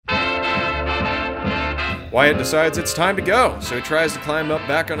Wyatt decides it's time to go, so he tries to climb up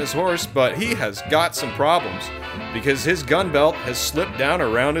back on his horse, but he has got some problems, because his gun belt has slipped down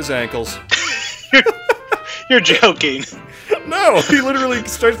around his ankles. You're joking. No, he literally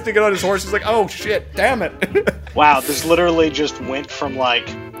starts to get on his horse, he's like, oh shit, damn it. Wow, this literally just went from, like,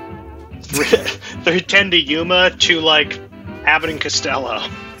 310 to Yuma to, like, Abbott and Costello.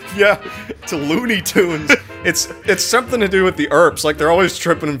 Yeah, to Looney Tunes. It's something to do with the Earps, like they're always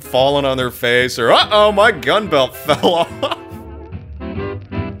tripping and falling on their face, or uh-oh, my gun belt fell off.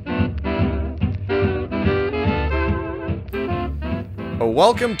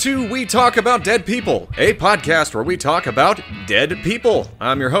 Welcome to We Talk About Dead People, a podcast where we talk about dead people.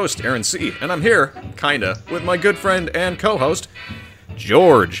 I'm your host, Aaron C., and I'm here, kinda, with my good friend and co-host,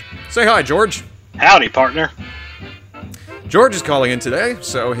 George. Say hi, George. Howdy, partner. George is calling in today,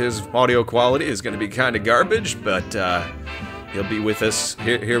 so his audio quality is going to be kind of garbage, but he'll be with us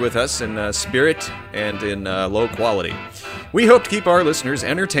here with us in spirit and in low quality. We hope to keep our listeners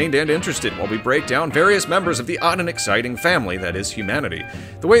entertained and interested while we break down various members of the odd and exciting family that is humanity.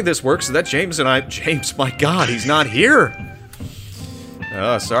 The way this works is that James, my God, he's not here.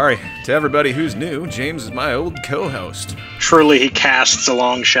 Oh, sorry. To everybody who's new, James is my old co-host. Truly, he casts a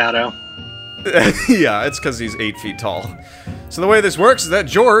long shadow. Yeah, it's because he's 8 feet tall. So the way this works is that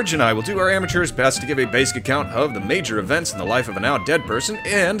George and I will do our amateur's best to give a basic account of the major events in the life of a now dead person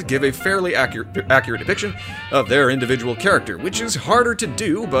and give a fairly accurate depiction of their individual character, which is harder to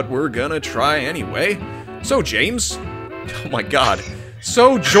do, but we're gonna try anyway. So James, oh my God,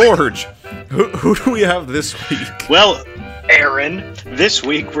 so George, who do we have this week? Well, Aaron, this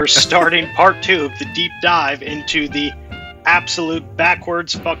week we're starting part 2 of the deep dive into the absolute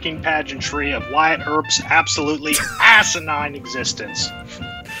backwards fucking pageantry of Wyatt Earp's absolutely asinine existence.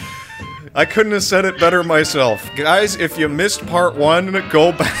 I couldn't have said it better myself. Guys, if you missed part 1,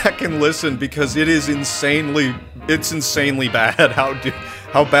 go back and listen because it's insanely bad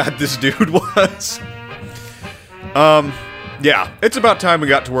how bad this dude was. Yeah, it's about time we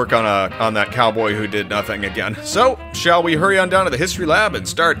got to work on that cowboy who did nothing again. So, shall we hurry on down to the history lab and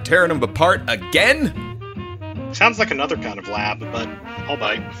start tearing him apart again? Sounds like another kind of lab, but I'll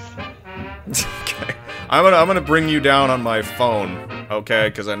bite. Okay. I'm gonna bring you down on my phone, okay?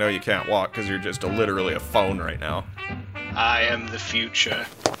 Because I know you can't walk, because you're just literally a phone right now. I am the future.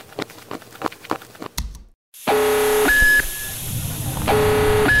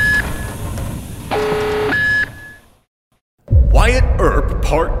 Wyatt Earp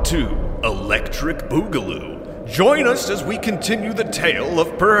Part 2, Electric Boogaloo. Join us as we continue the tale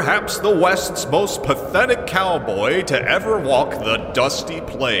of perhaps the West's most pathetic cowboy to ever walk the dusty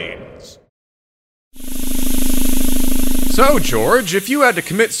plains. So, George, if you had to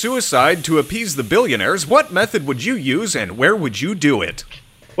commit suicide to appease the billionaires, what method would you use and where would you do it?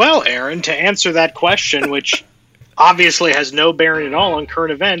 Well, Aaron, to answer that question, which obviously has no bearing at all on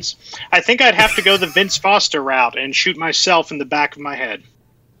current events, I think I'd have to go the Vince Foster route and shoot myself in the back of my head.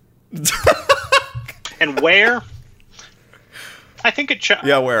 And where? I think at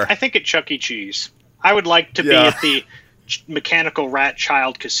where? I think at Chuck E. Cheese. I would like to be at the Mechanical Rat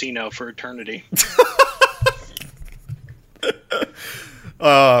Child Casino for eternity.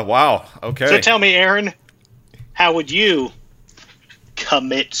 Wow. Okay. So tell me, Aaron, how would you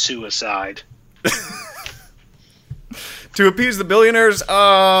commit suicide? To appease the billionaires?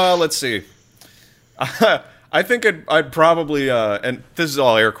 Let's see. I think I'd probably, and this is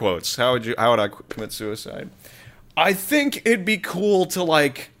all air quotes, how would I commit suicide? I think it'd be cool to,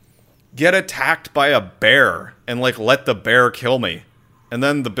 like, get attacked by a bear and, like, let the bear kill me. And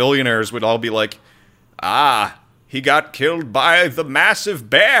then the billionaires would all be like, he got killed by the massive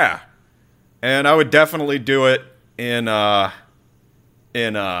bear. And I would definitely do it on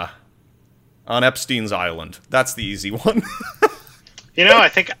Epstein's Island. That's the easy one. You know, I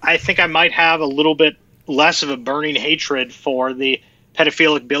think I might have a little bit less of a burning hatred for the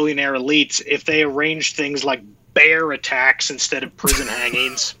pedophilic billionaire elites if they arrange things like bear attacks instead of prison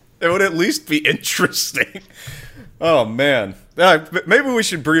hangings. It would at least be interesting. Oh, man. Maybe we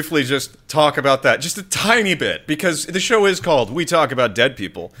should briefly just talk about that just a tiny bit, because the show is called We Talk About Dead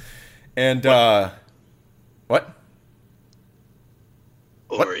People. And, what?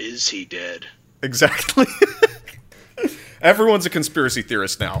 Or is he dead? Exactly. Everyone's a conspiracy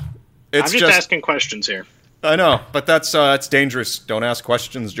theorist now. I'm just asking questions here. I know, but that's dangerous. Don't ask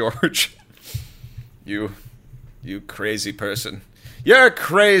questions, George. You crazy person. You're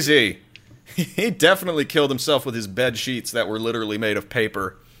crazy. He definitely killed himself with his bed sheets that were literally made of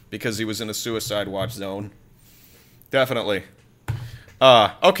paper because he was in a suicide watch zone. Definitely.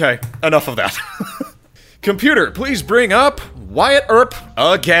 Okay, enough of that. Computer, please bring up Wyatt Earp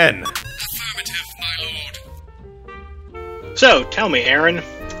again. Affirmative, my lord. So, tell me, Aaron,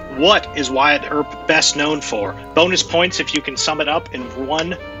 what is Wyatt Earp best known for? Bonus points if you can sum it up in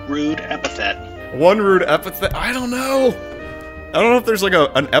one rude epithet. One rude epithet? I don't know. I don't know if there's like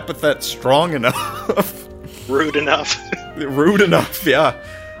an epithet strong enough. Rude enough. Rude enough, yeah.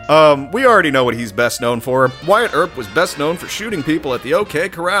 We already know what he's best known for. Wyatt Earp was best known for shooting people at the OK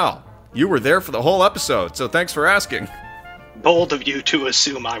Corral. You were there for the whole episode, so thanks for asking. Bold of you to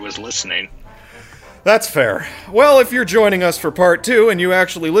assume I was listening. That's fair. Well, if you're joining us for part 2 and you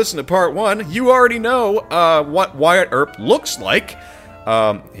actually listen to part 1, you already know what Wyatt Earp looks like.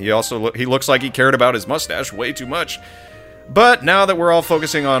 He looks like he cared about his mustache way too much. But now that we're all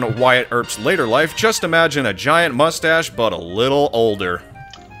focusing on Wyatt Earp's later life, just imagine a giant mustache but a little older.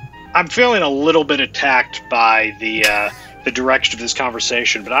 I'm feeling a little bit attacked by the direction of this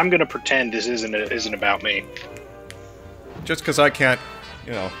conversation, but I'm going to pretend this isn't about me. Just because I can't,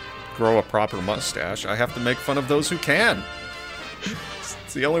 grow a proper mustache, I have to make fun of those who can.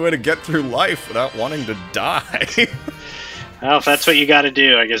 It's the only way to get through life without wanting to die. Well, if that's what you got to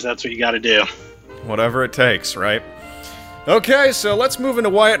do, I guess that's what you got to do. Whatever it takes, right? Okay, so let's move into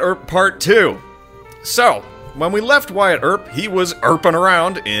Wyatt Earp Part 2. So, when we left Wyatt Earp, he was Earping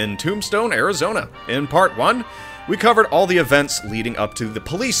around in Tombstone, Arizona. In Part 1, we covered all the events leading up to the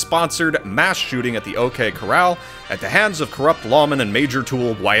police-sponsored mass shooting at the OK Corral at the hands of corrupt lawman and major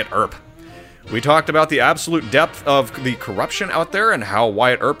tool Wyatt Earp. We talked about the absolute depth of the corruption out there and how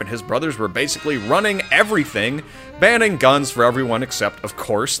Wyatt Earp and his brothers were basically running everything, banning guns for everyone except, of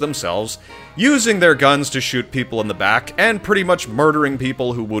course, themselves, using their guns to shoot people in the back, and pretty much murdering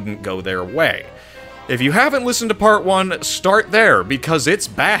people who wouldn't go their way. If you haven't listened to Part 1, start there, because it's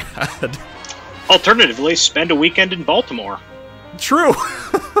bad. Alternatively, spend a weekend in Baltimore. True.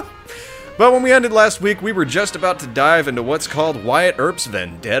 But when we ended last week, we were just about to dive into what's called Wyatt Earp's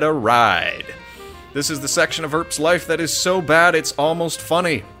Vendetta Ride. This is the section of Earp's life that is so bad it's almost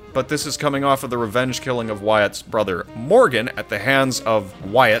funny. But this is coming off of the revenge killing of Wyatt's brother Morgan at the hands of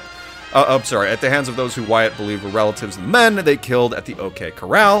at the hands of those who Wyatt believed were relatives of the men they killed at the OK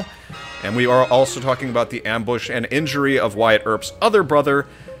Corral. And we are also talking about the ambush and injury of Wyatt Earp's other brother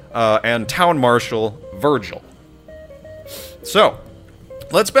and town marshal Virgil. So,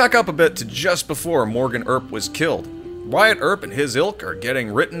 let's back up a bit to just before Morgan Earp was killed. Wyatt Earp and his ilk are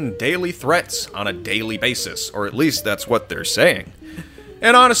getting written daily threats on a daily basis, or at least that's what they're saying.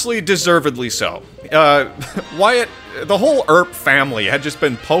 And honestly, deservedly so. Wyatt, the whole Earp family had just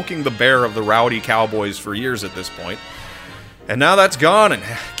been poking the bear of the rowdy cowboys for years at this point. And now that's gone and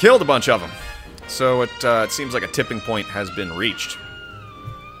killed a bunch of them. So it seems like a tipping point has been reached.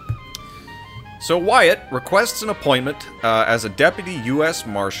 So Wyatt requests an appointment as a deputy U.S.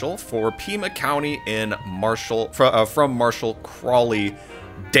 Marshal for Pima County in from Marshal Crawley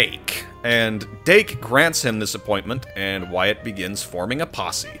Dake. And Dake grants him this appointment, and Wyatt begins forming a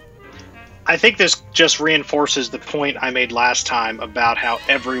posse. I think this just reinforces the point I made last time about how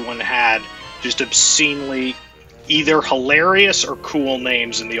everyone had just obscenely either hilarious or cool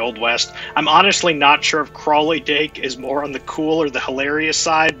names in the Old West. I'm honestly not sure if Crawley Dake is more on the cool or the hilarious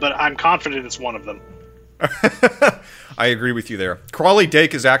side, but I'm confident it's one of them. I agree with you there. Crawley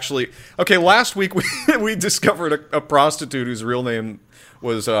Dake is actually... Okay, last week we discovered a prostitute whose real name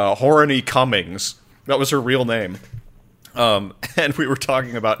was Horny Cummings. That was her real name. And we were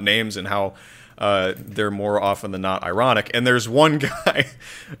talking about names and how they're more often than not ironic. And there's one guy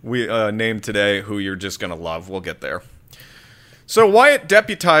we named today who you're just going to love. We'll get there. So Wyatt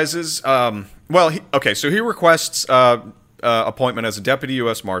deputizes... he requests appointment as a deputy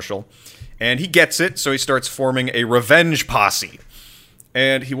U.S. Marshal. And he gets it, so he starts forming a revenge posse.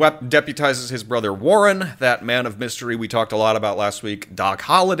 And he deputizes his brother Warren, that man of mystery we talked a lot about last week, Doc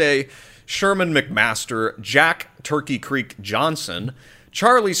Holliday, Sherman McMaster, Jack Turkey Creek Johnson,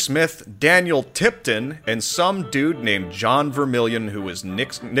 Charlie Smith, Daniel Tipton, and some dude named John Vermillion who was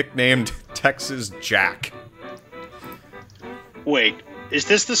nicknamed Texas Jack. Wait, is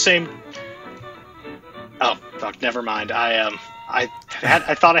this the same... Oh, fuck, never mind. I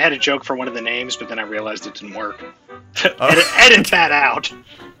thought I had a joke for one of the names, but then I realized it didn't work. Edit that out.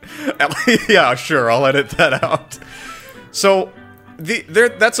 Yeah, sure, I'll edit that out. So,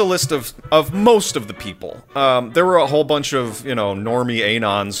 that's a list of most of the people. There were a whole bunch of, normie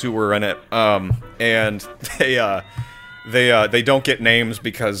anons who were in it, and they don't get names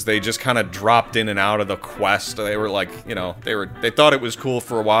because they just kind of dropped in and out of the quest. They were like, they thought it was cool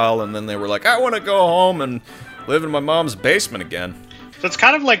for a while, and then they were like, I want to go home and live in my mom's basement again. So it's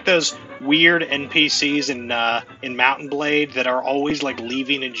kind of like those weird NPCs in Mountain Blade that are always like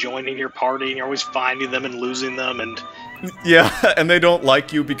leaving and joining your party, and you're always finding them and losing them, and Yeah, and they don't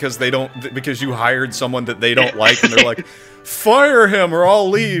like you because you hired someone that they don't like, and they're like, fire him or I'll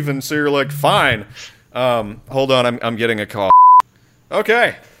leave, and so you're like, fine. Hold on, I'm getting a call.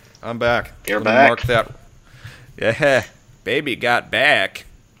 Okay, I'm back. You're back. Mark that. Yeah, baby got back.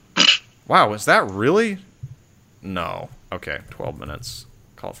 Wow, is that really? No. Okay, 12 minutes.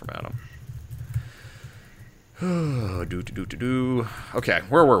 Call from Adam. Okay,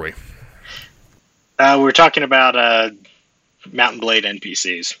 where were we? We're talking about Mountain Blade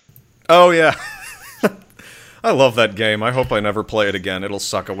NPCs. Oh, yeah. I love that game. I hope I never play it again. It'll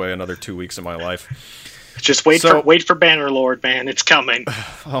suck away another 2 weeks of my life. Just wait for Bannerlord, man. It's coming.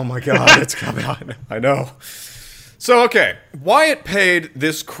 Oh my god, it's coming. I know. So, okay. Wyatt paid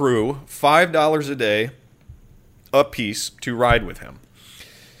this crew $5 a day a piece to ride with him.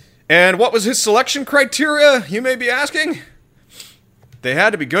 And what was his selection criteria, you may be asking? They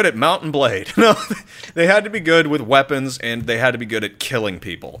had to be good at Mountain Blade. No, they had to be good with weapons, and they had to be good at killing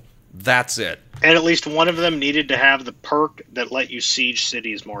people. That's it. And at least one of them needed to have the perk that let you siege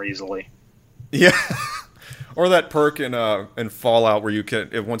cities more easily. Yeah. Or that perk in Fallout where you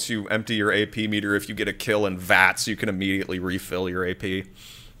can, once you empty your AP meter, if you get a kill in VATS, you can immediately refill your AP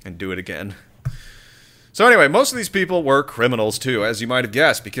and do it again. So anyway, most of these people were criminals too, as you might have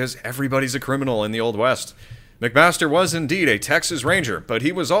guessed, because everybody's a criminal in the Old West. McMaster was indeed a Texas Ranger, but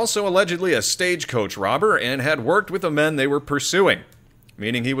he was also allegedly a stagecoach robber and had worked with the men they were pursuing,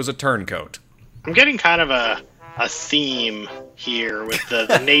 meaning he was a turncoat. I'm getting kind of a theme here with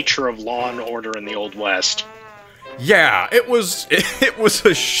the nature of law and order in the Old West. Yeah, it was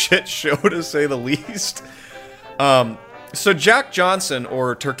a shit show to say the least. So Jack Johnson,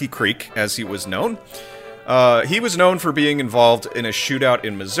 or Turkey Creek as he was known, he was known for being involved in a shootout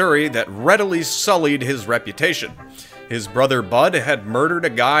in Missouri that readily sullied his reputation. His brother Bud had murdered a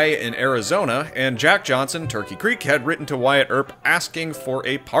guy in Arizona, and Jack Johnson, Turkey Creek, had written to Wyatt Earp asking for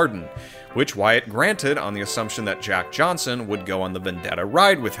a pardon, which Wyatt granted on the assumption that Jack Johnson would go on the vendetta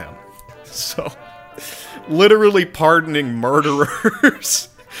ride with him. So, literally pardoning murderers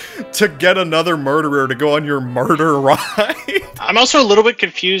to get another murderer to go on your murder ride. I'm also a little bit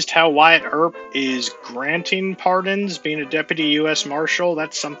confused how Wyatt Earp is granting pardons. Being a deputy U.S. Marshal,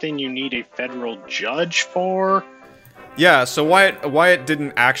 that's something you need a federal judge for. Yeah, so Wyatt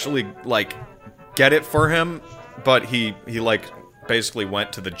didn't actually, get it for him, but he basically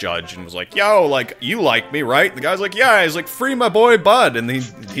went to the judge and was like, yo, you like me, right? The guy's like, yeah. He's like, free my boy Bud. And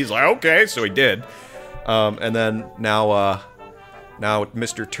he's like, okay, so he did. And then now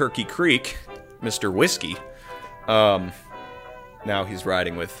Mr. Turkey Creek, Mr. Whiskey, now he's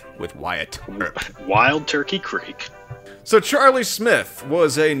riding with Wyatt. Wild Turkey Creek. So Charlie Smith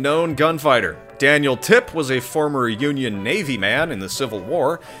was a known gunfighter. Daniel Tipp was a former Union Navy man in the Civil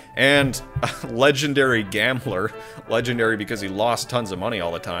War, and a legendary gambler. Legendary because he lost tons of money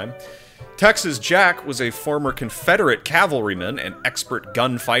all the time. Texas Jack was a former Confederate cavalryman and expert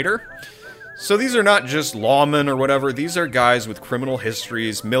gunfighter. So these are not just lawmen or whatever, these are guys with criminal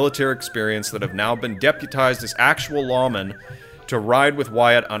histories, military experience that have now been deputized as actual lawmen to ride with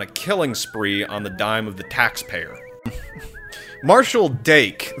Wyatt on a killing spree on the dime of the taxpayer. Marshall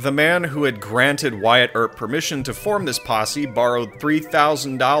Dake, the man who had granted Wyatt Earp permission to form this posse, borrowed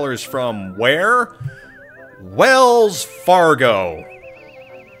 $3,000 from where? Wells Fargo,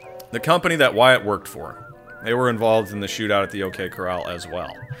 the company that Wyatt worked for. They were involved in the shootout at the OK Corral as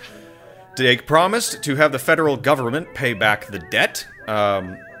well. Dake promised to have the federal government pay back the debt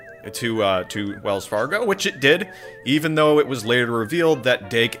to Wells Fargo, which it did, even though it was later revealed that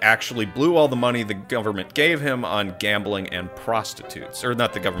Dake actually blew all the money the government gave him on gambling and prostitutes. Or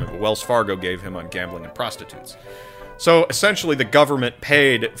not the government, but Wells Fargo gave him on gambling and prostitutes. So essentially the government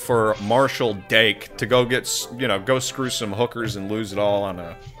paid for Marshall Dake to go go screw some hookers and lose it all on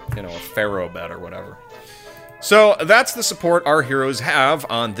a faro bet or whatever. So that's the support our heroes have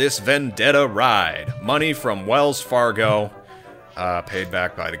on this vendetta ride. Money from Wells Fargo, paid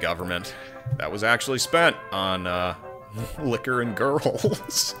back by the government. That was actually spent on liquor and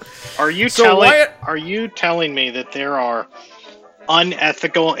girls. Are you telling me that there are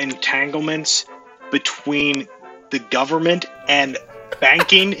unethical entanglements between the government and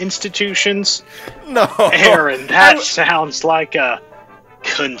banking institutions? No. Aaron, that sounds like a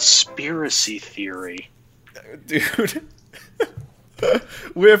conspiracy theory. Dude.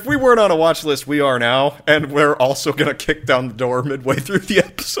 If we weren't on a watch list, we are now, and we're also going to kick down the door midway through the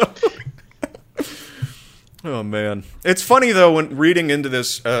episode. Oh, man. It's funny, though, when reading into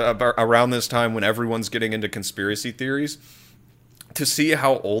this around this time when everyone's getting into conspiracy theories, to see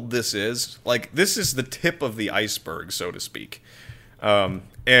how old this is. This is the tip of the iceberg, so to speak.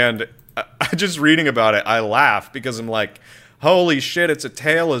 And I just reading about it, I laugh because I'm like, holy shit, it's a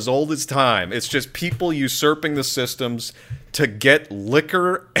tale as old as time. It's just people usurping the systems to get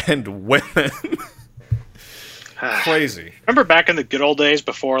liquor and women. Crazy. Remember back in the good old days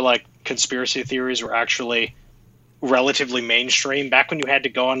before like conspiracy theories were actually relatively mainstream, back when you had to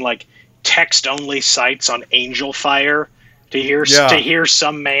go on like text only sites on Angel Fire to hear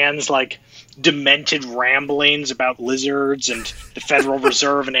some man's like demented ramblings about lizards and the Federal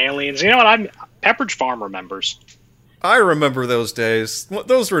Reserve and aliens. You know what? Pepperidge Farm remembers. I remember those days.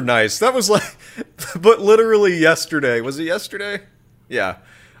 Those were nice. That was like, but literally yesterday. Was it yesterday? Yeah.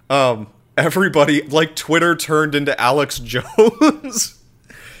 Everybody, like, Twitter turned into Alex Jones.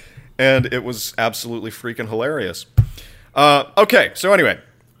 And it was absolutely freaking hilarious. Okay, so anyway.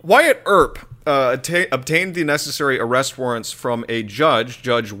 Wyatt Earp obtained the necessary arrest warrants from a judge,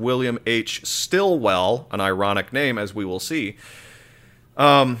 Judge William H. Stillwell, an ironic name, as we will see.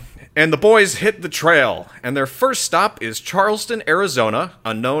 And the boys hit the trail, and their first stop is Charleston, Arizona,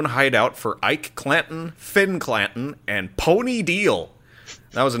 a known hideout for Ike Clanton, Finn Clanton, and Pony Deal.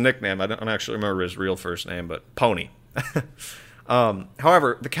 That was a nickname. I don't actually remember his real first name, but Pony.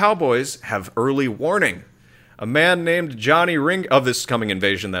 However, the Cowboys have early warning. A man named Johnny Ringo, of this coming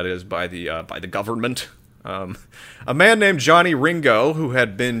invasion, that is, by the government. A man named Johnny Ringo, who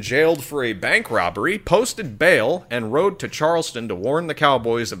had been jailed for a bank robbery, posted bail and rode to Charleston to warn the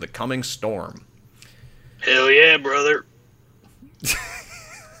Cowboys of the coming storm. Hell yeah, brother.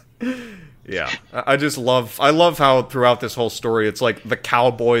 Yeah, I love how throughout this whole story it's like the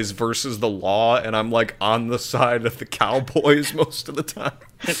Cowboys versus the law, and I'm like on the side of the Cowboys most of the time.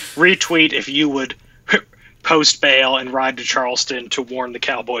 Retweet if you would post bail and ride to Charleston to warn the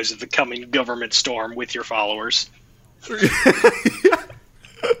Cowboys of the coming government storm with your followers.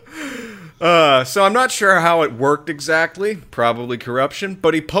 So I'm not sure how it worked exactly, probably corruption,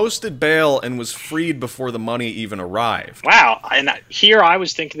 but he posted bail and was freed before the money even arrived. Wow, and here I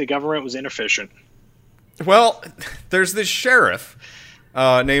was thinking the government was inefficient. Well, there's this sheriff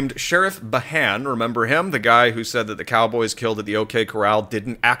named Sheriff Behan, remember him? The guy who said that the Cowboys killed at the OK Corral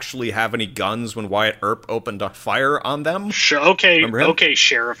didn't actually have any guns when Wyatt Earp opened a fire on them. Okay,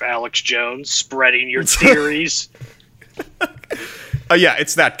 Sheriff Alex Jones, spreading your theories. Yeah,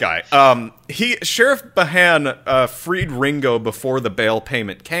 it's that guy. Sheriff Behan freed Ringo before the bail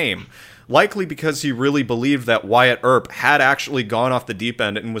payment came, likely because he really believed that Wyatt Earp had actually gone off the deep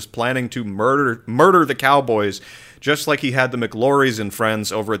end and was planning to murder the Cowboys, just like he had the McLaurys and friends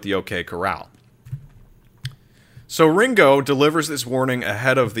over at the OK Corral. So Ringo delivers this warning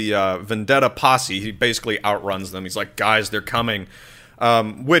ahead of the Vendetta posse. He basically outruns them. He's like, guys, they're coming.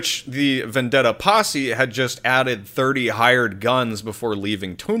 Which the Vendetta posse had just added 30 hired guns before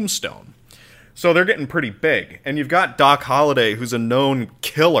leaving Tombstone. So they're getting pretty big. And you've got Doc Holliday, who's a known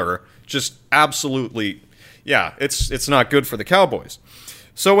killer, just absolutely, yeah, it's not good for the Cowboys.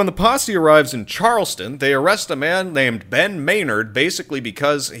 So when the posse arrives in Charleston, they arrest a man named Ben Maynard, basically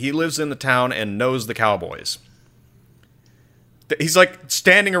because he lives in the town and knows the Cowboys. He's like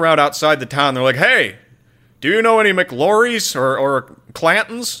standing around outside the town. They're like, hey, do you know any McLaurys or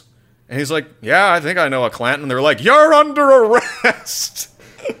Clantons? And he's like, yeah, I think I know a Clanton. They're like, you're under arrest.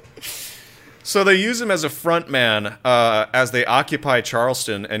 So they use him as a front man as they occupy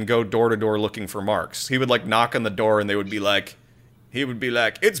Charleston and go door to door looking for marks. He would like knock on the door and he would be like,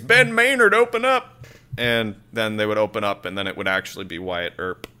 it's Ben Maynard, open up. And then they would open up and then it would actually be Wyatt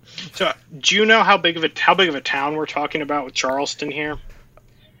Earp. So do you know how big of a town we're talking about with Charleston here?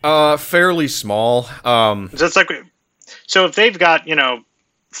 Fairly small. So if they've got,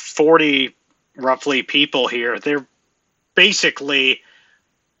 40 roughly people here, they're basically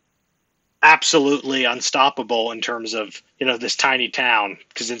absolutely unstoppable in terms of, this tiny town,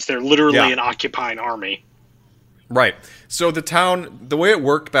 because they're literally an occupying army. Right. So the town, the way it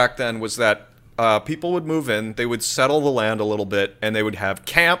worked back then was that people would move in, they would settle the land a little bit, and they would have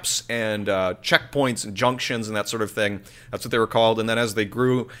camps and checkpoints and junctions and that sort of thing. That's what they were called. And then as they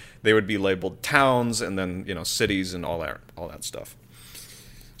grew, they would be labeled towns and then, cities and all that stuff.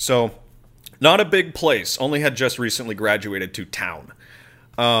 So not a big place. Only had just recently graduated to town.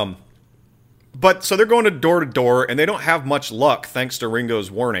 But so they're going to door, and they don't have much luck thanks to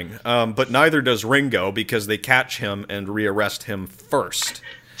Ringo's warning. But neither does Ringo because they catch him and rearrest him first.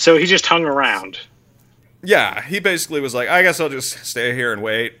 So he just hung around. Yeah, he basically was like, I guess I'll just stay here and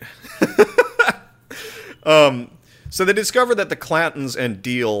wait. So they discovered that the Clantons and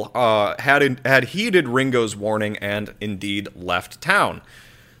Deal had heeded Ringo's warning and indeed left town.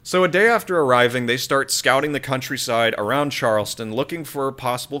 So a day after arriving, they start scouting the countryside around Charleston, looking for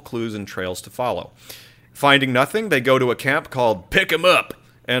possible clues and trails to follow. Finding nothing, they go to a camp called Pick 'em Up,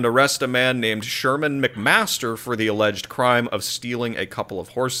 and arrest a man named Sherman McMaster for the alleged crime of stealing a couple of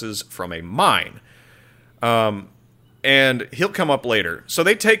horses from a mine. And he'll come up later. So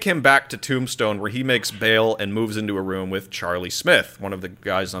they take him back to Tombstone, where he makes bail and moves into a room with Charlie Smith, one of the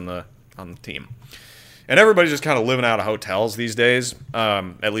guys on the team. And everybody's just kind of living out of hotels these days.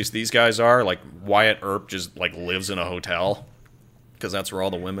 At least these guys are. Like, Wyatt Earp just, like, lives in a hotel, because that's where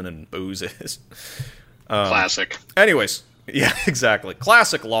all the women and booze is. Classic. Anyways, yeah, exactly.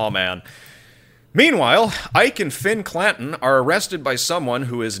 Classic lawman. Meanwhile, Ike and Finn Clanton are arrested by someone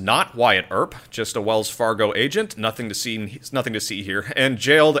who is not Wyatt Earp, just a Wells Fargo agent, nothing to see here, and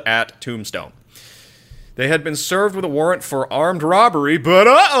jailed at Tombstone. They had been served with a warrant for armed robbery, but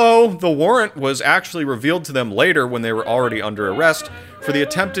the warrant was actually revealed to them later when they were already under arrest for the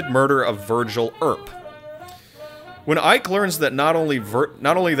attempted murder of Virgil Earp. When Ike learns that not only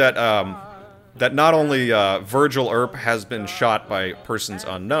Virgil Earp has been shot by persons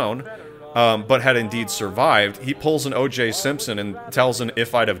unknown, but had indeed survived, he pulls an O.J. Simpson and tells an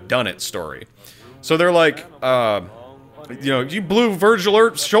 "if I'd have done it" story. So they're like, you blew Virgil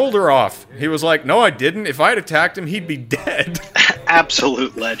Earp's shoulder off. He was like, no, I didn't. If I'd attacked him, he'd be dead.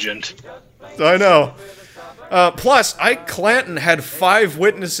 Absolute legend. I know. Plus, Ike Clanton had 5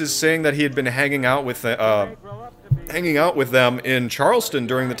 witnesses saying that he had been hanging out with them in Charleston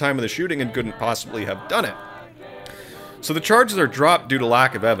during the time of the shooting and couldn't possibly have done it. So the charges are dropped due to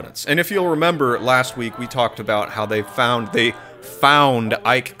lack of evidence. And if you'll remember, last week we talked about how they found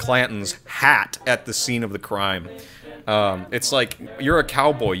Ike Clanton's hat at the scene of the crime. It's like, you're a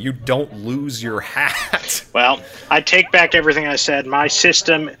cowboy. You don't lose your hat. Well, I take back everything I said. My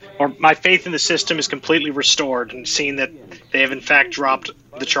system, or my faith in the system, is completely restored, and seeing that they have in fact dropped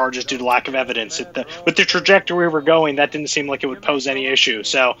the charges due to lack of evidence. With the trajectory we're going, that didn't seem like it would pose any issue.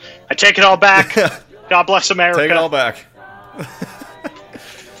 So I take it all back. God bless America. Take it all back.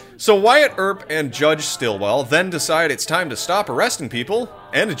 So Wyatt Earp and Judge Stillwell then decide it's time to stop arresting people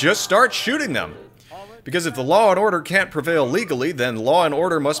and just start shooting them. Because if the law and order can't prevail legally, then law and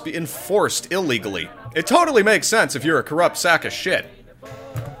order must be enforced illegally. It totally makes sense if you're a corrupt sack of shit.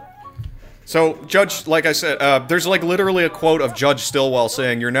 So, Judge, like I said, there's like literally a quote of Judge Stillwell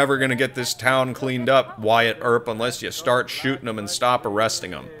saying, "You're never gonna get this town cleaned up, Wyatt Earp, unless you start shooting them and stop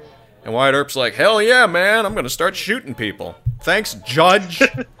arresting them." And Wyatt Earp's like, "Hell yeah, man, I'm gonna start shooting people. Thanks, Judge."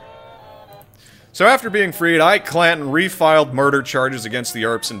 So after being freed, Ike Clanton refiled murder charges against the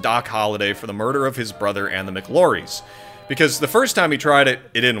Earps and Doc Holliday for the murder of his brother and the McLaurys. Because the first time he tried it,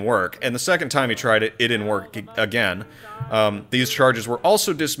 it didn't work. And the second time he tried it, it didn't work again. These charges were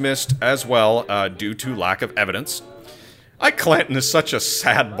also dismissed as well due to lack of evidence. Ike Clanton is such a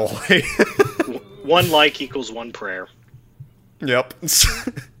sad boy. One like equals one prayer. Yep.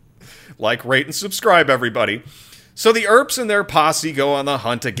 Like, rate, and subscribe, everybody. So the Earps and their posse go on the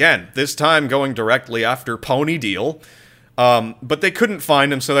hunt again, this time going directly after Pony Deal. But they couldn't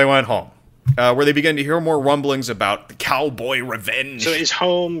find him, so they went home, where they began to hear more rumblings about the cowboy revenge. So is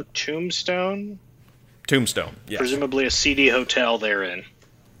home Tombstone? Tombstone, yes. Presumably a seedy hotel they're in.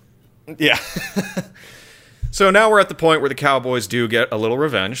 Yeah. So now we're at the point where the cowboys do get a little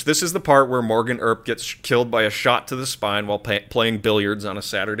revenge. This is the part where Morgan Earp gets killed by a shot to the spine while playing billiards on a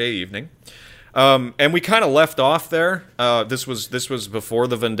Saturday evening. And we kind of left off there. This was before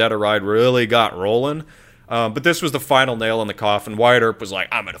the Vendetta ride really got rolling. But this was the final nail in the coffin. Wyatt Earp was like,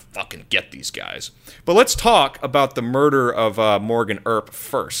 I'm gonna fucking get these guys. But let's talk about the murder of Morgan Earp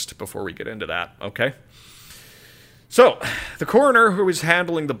first, before we get into that, okay? So, the coroner who was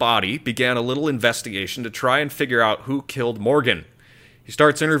handling the body began a little investigation to try and figure out who killed Morgan. He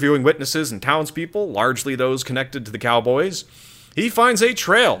starts interviewing witnesses and townspeople, largely those connected to the Cowboys. He finds a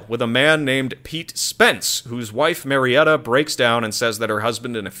trail with a man named Pete Spence, whose wife Marietta breaks down and says that her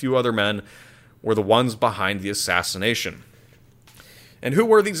husband and a few other men were the ones behind the assassination. And who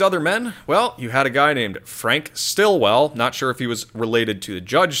were these other men? Well, you had a guy named Frank Stillwell. Not sure if he was related to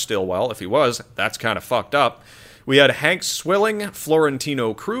Judge Stillwell. If he was, that's kind of fucked up. We had Hank Swilling,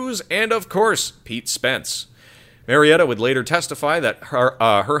 Florentino Cruz, and of course, Pete Spence. Marietta would later testify that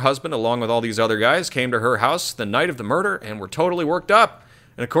her husband, along with all these other guys, came to her house the night of the murder and were totally worked up.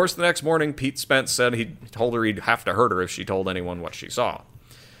 And of course, the next morning, Pete Spence said he told her he'd have to hurt her if she told anyone what she saw.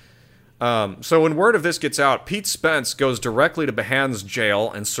 So when word of this gets out, Pete Spence goes directly to Behan's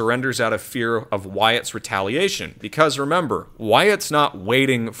jail and surrenders out of fear of Wyatt's retaliation. Because remember, Wyatt's not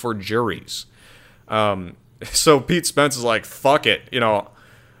waiting for juries. So Pete Spence is like, fuck it,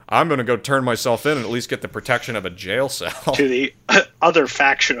 I'm going to go turn myself in and at least get the protection of a jail cell. To the other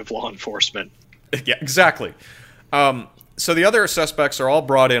faction of law enforcement. Yeah, exactly. So the other suspects are all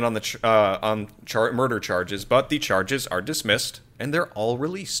brought in on the murder charges, but the charges are dismissed and they're all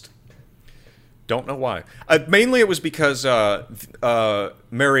released. Don't know why. Mainly it was because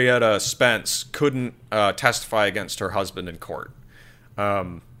Marietta Spence couldn't testify against her husband in court.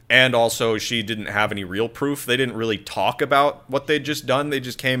 And also she didn't have any real proof. They didn't really talk about what they'd just done. They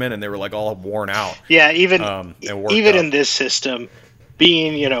just came in and they were like all worn out. Yeah, even in this system,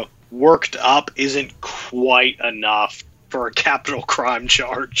 being, worked up isn't quite enough for a capital crime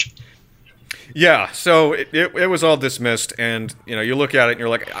charge. Yeah, so it was all dismissed, and you look at it and you're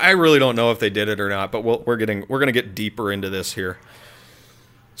like, I really don't know if they did it or not, but we're going to get deeper into this here.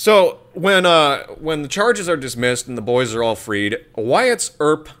 So when the charges are dismissed and the boys are all freed, Wyatt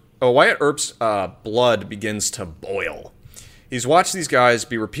Earp's blood begins to boil. He's watched these guys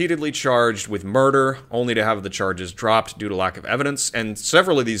be repeatedly charged with murder, only to have the charges dropped due to lack of evidence, and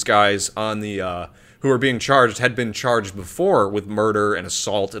several of these guys on the who are being charged had been charged before with murder and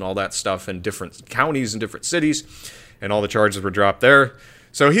assault and all that stuff in different counties and different cities, and all the charges were dropped there.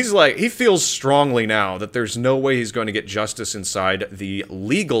 So he feels strongly now that there's no way he's going to get justice inside the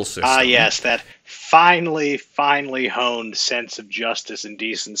legal system. Yes, that finely honed sense of justice and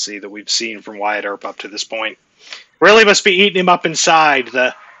decency that we've seen from Wyatt Earp up to this point. Really must be eating him up inside,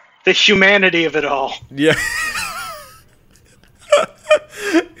 the humanity of it all. Yeah.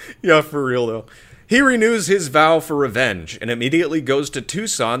 Yeah, for real though. He renews his vow for revenge and immediately goes to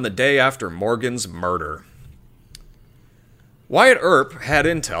Tucson the day after Morgan's murder. Wyatt Earp had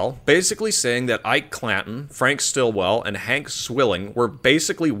intel basically saying that Ike Clanton, Frank Stillwell, and Hank Swilling were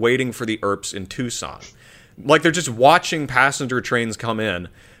basically waiting for the Earps in Tucson. Like they're just watching passenger trains come in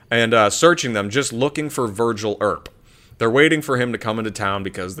and searching them, just looking for Virgil Earp. They're waiting for him to come into town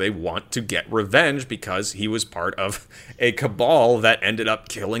because they want to get revenge because he was part of a cabal that ended up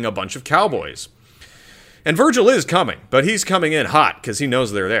killing a bunch of cowboys. And Virgil is coming, but he's coming in hot because he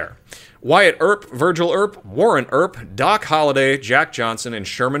knows they're there. Wyatt Earp, Virgil Earp, Warren Earp, Doc Holliday, Jack Johnson, and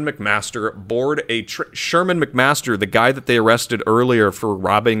Sherman McMaster board a Sherman McMaster, the guy that they arrested earlier for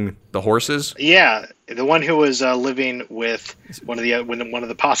robbing the horses. Yeah, the one who was living with one of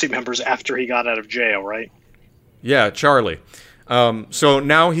the posse members after he got out of jail, right? Yeah, Charlie. So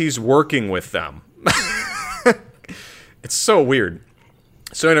now he's working with them. It's so weird.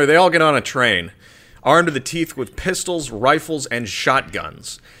 So anyway, they all get on a train, armed to the teeth with pistols, rifles, and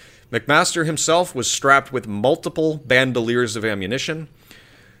shotguns. McMaster himself was strapped with multiple bandoliers of ammunition.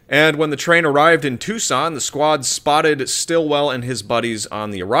 And when the train arrived in Tucson, the squad spotted Stillwell and his buddies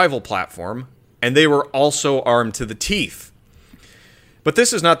on the arrival platform, and they were also armed to the teeth. But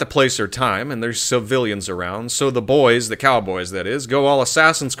this is not the place or time, and there's civilians around, so the boys, the cowboys that is, go all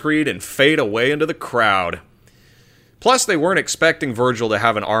Assassin's Creed and fade away into the crowd. Plus, they weren't expecting Virgil to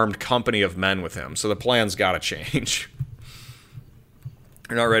have an armed company of men with him, so the plan's gotta change.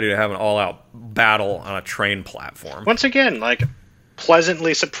 They're not ready to have an all-out battle on a train platform. Once again,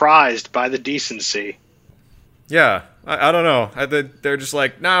 pleasantly surprised by the decency. Yeah, I don't know. They're just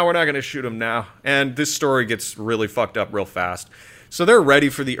like, nah, we're not going to shoot him now. And this story gets really fucked up real fast. So they're ready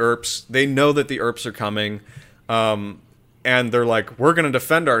for the Earps. They know that the Earps are coming. And they're like, we're going to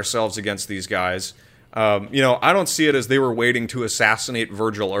defend ourselves against these guys. I don't see it as they were waiting to assassinate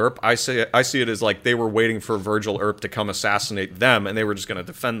Virgil Earp. I see it as like they were waiting for Virgil Earp to come assassinate them, and they were just going to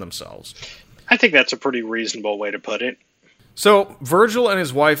defend themselves. I think that's a pretty reasonable way to put it. So Virgil and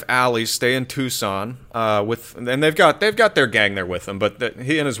his wife Allie stay in Tucson and they've got their gang there with them, but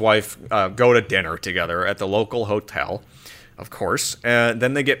he and his wife go to dinner together at the local hotel, of course, and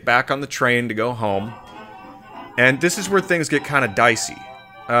then they get back on the train to go home, and this is where things get kind of dicey.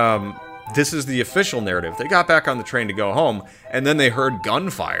 This is the official narrative. They got back on the train to go home, and then they heard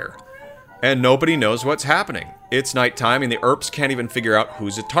gunfire. And nobody knows what's happening. It's nighttime, and the Earps can't even figure out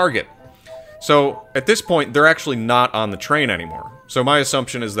who's a target. So, at this point, they're actually not on the train anymore. So my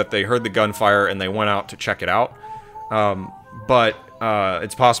assumption is that they heard the gunfire, and they went out to check it out. But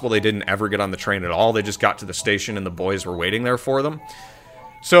it's possible they didn't ever get on the train at all. They just got to the station, and the boys were waiting there for them.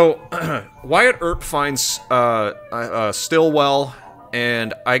 So, Wyatt Earp finds Stillwell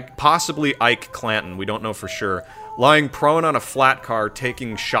and possibly Ike Clanton, we don't know for sure, lying prone on a flat car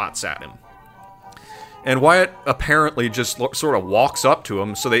taking shots at him. And Wyatt apparently just sort of walks up to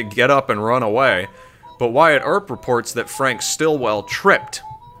him, so they get up and run away. But Wyatt Earp reports that Frank Stillwell tripped.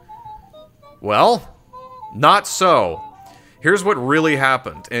 Well, not so. Here's what really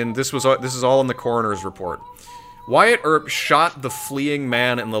happened, and this is all in the coroner's report. Wyatt Earp shot the fleeing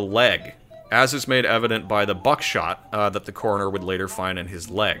man in the leg, as is made evident by the buckshot that the coroner would later find in his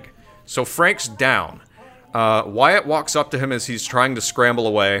leg. So Frank's down. Wyatt walks up to him as he's trying to scramble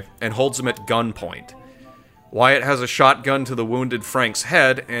away and holds him at gunpoint. Wyatt has a shotgun to the wounded Frank's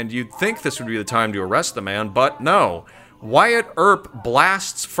head, and you'd think this would be the time to arrest the man, but no. Wyatt Earp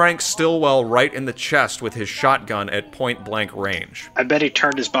blasts Frank Stillwell right in the chest with his shotgun at point-blank range. I bet he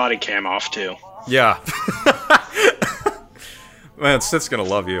turned his body cam off, too. Yeah. Man, Sith's gonna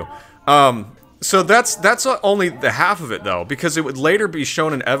love you. So that's only the half of it, though, because it would later be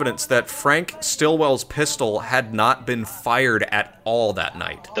shown in evidence that Frank Stillwell's pistol had not been fired at all that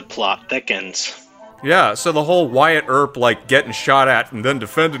night. The plot thickens. Yeah, so the whole Wyatt Earp, like, getting shot at and then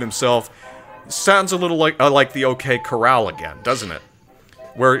defending himself sounds a little like the OK Corral again, doesn't it?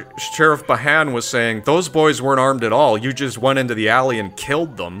 Where Sheriff Behan was saying, those boys weren't armed at all, you just went into the alley and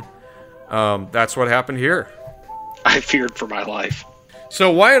killed them. That's what happened here. I feared for my life. So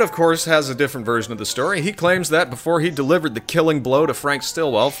Wyatt, of course, has a different version of the story. He claims that before he delivered the killing blow to Frank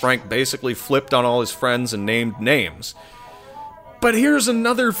Stillwell, Frank basically flipped on all his friends and named names. But here's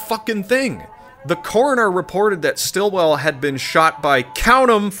another fucking thing. The coroner reported that Stillwell had been shot by,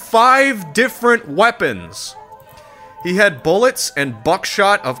 count 'em, 5 different weapons. He had bullets and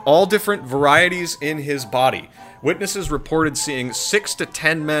buckshot of all different varieties in his body. Witnesses reported seeing 6 to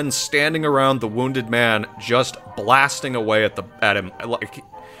 10 men standing around the wounded man, just blasting away at him. Like,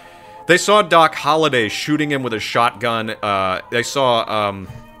 they saw Doc Holliday shooting him with a shotgun. They saw,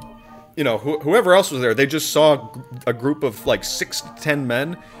 whoever else was there. They just saw a group of like 6 to 10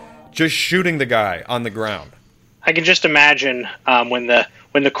 men just shooting the guy on the ground. I can just imagine when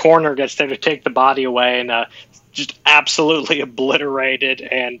the coroner gets there to take the body away and just absolutely obliterated,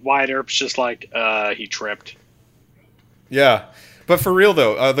 and Wyatt Earp's just like, he tripped. Yeah, but for real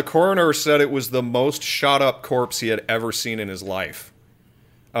though, the coroner said it was the most shot up corpse he had ever seen in his life.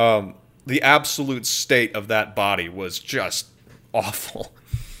 The absolute state of that body was just awful.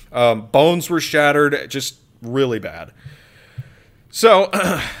 Bones were shattered, just really bad. So,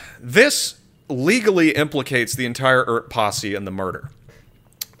 this legally implicates the entire Earp posse in the murder.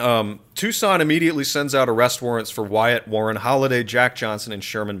 Tucson immediately sends out arrest warrants for Wyatt, Warren, Holliday, Jack Johnson, and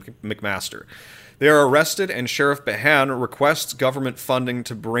Sherman McMaster. They are arrested, and Sheriff Behan requests government funding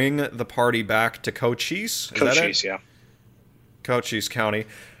to bring the party back to Cochise. Cochise, yeah. Cochise County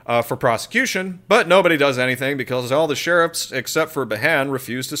for prosecution, but nobody does anything because all the sheriffs, except for Behan,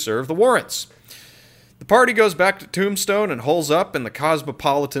 refuse to serve the warrants. The party goes back to Tombstone and holes up in the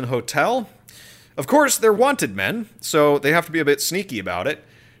Cosmopolitan Hotel. Of course, they're wanted men, so they have to be a bit sneaky about it.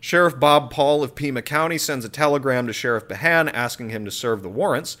 Sheriff Bob Paul of Pima County sends a telegram to Sheriff Behan asking him to serve the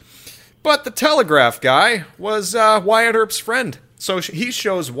warrants. But the telegraph guy was Wyatt Earp's friend. So he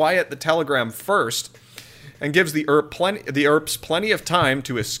shows Wyatt the telegram first and gives the Earps plenty of time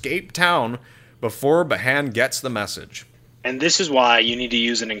to escape town before Behan gets the message. And this is why you need to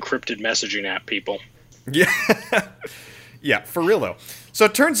use an encrypted messaging app, people. Yeah. Yeah, for real though. So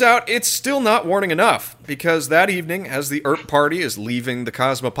it turns out it's still not warning enough, because that evening, as the Earp party is leaving the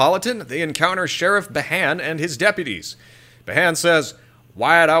Cosmopolitan, they encounter Sheriff Behan and his deputies. Behan says,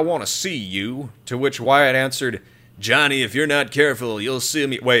 "Wyatt, I want to see you," to which Wyatt answered, "Johnny, if you're not careful, you'll sue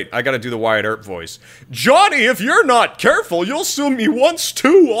me." Wait, I gotta do the Wyatt Earp voice. "Johnny, if you're not careful, you'll sue me once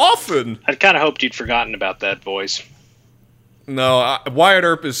too often." I'd kind of hoped you'd forgotten about that voice. No, Wyatt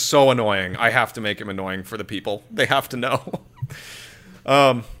Earp is so annoying. I have to make him annoying for the people. They have to know.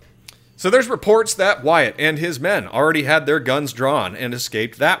 So there's reports that Wyatt and his men already had their guns drawn and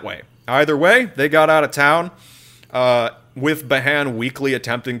escaped that way. Either way, they got out of town, with Behan weakly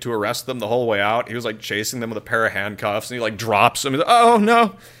attempting to arrest them the whole way out. He was like chasing them with a pair of handcuffs, and he like drops them. He's like, "Oh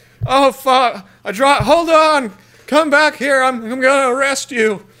no, oh fuck, hold on, come back here, I'm gonna arrest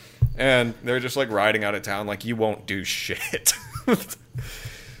you." And they're just like riding out of town like, "You won't do shit."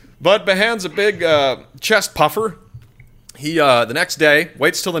 But Behan's a big chest puffer. He the next day,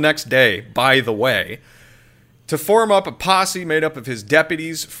 waits till the next day, by the way, to form up a posse made up of his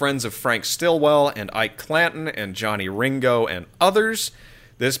deputies, friends of Frank Stillwell and Ike Clanton and Johnny Ringo and others.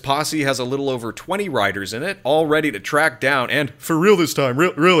 This posse has a little over 20 riders in it, all ready to track down and, for real this time,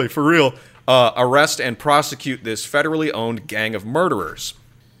 really, for real, arrest and prosecute this federally owned gang of murderers.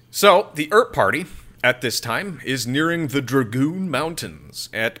 So, the Earp party, at this time, is nearing the Dragoon Mountains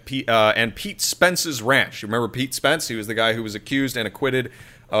and Pete Spence's ranch. You remember Pete Spence? He was the guy who was accused and acquitted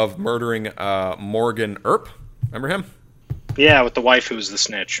of murdering Morgan Earp. Remember him? Yeah, with the wife who was the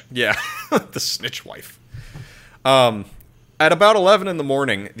snitch. Yeah, the snitch wife. At about 11 in the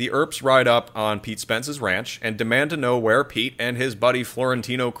morning, the Earps ride up on Pete Spence's ranch and demand to know where Pete and his buddy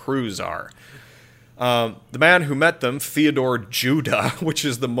Florentino Cruz are. The man who met them, Theodore Judah, which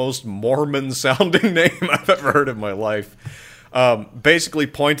is the most Mormon-sounding name I've ever heard in my life, basically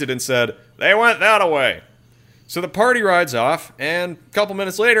pointed and said, "They went that way." So the party rides off, and a couple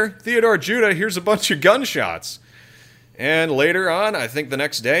minutes later, Theodore Judah hears a bunch of gunshots. And later on, I think the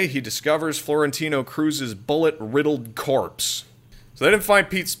next day, he discovers Florentino Cruz's bullet-riddled corpse. So they didn't find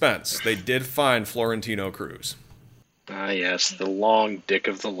Pete Spence. They did find Florentino Cruz. Ah, yes, the long dick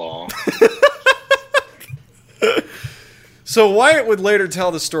of the law. So Wyatt would later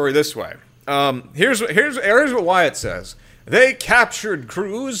tell the story this way. Here's what Wyatt says. They captured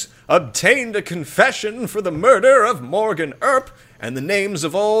Cruz, obtained a confession for the murder of Morgan Earp, and the names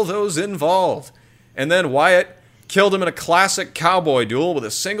of all those involved. And then Wyatt killed him in a classic cowboy duel with a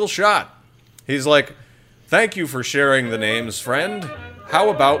single shot. He's like, "Thank you for sharing the names, friend. How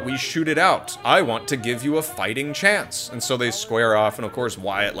about we shoot it out? I want to give you a fighting chance." And so they square off, and of course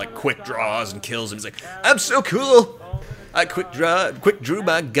Wyatt quick draws and kills him. He's like, "I'm so cool. I quick drew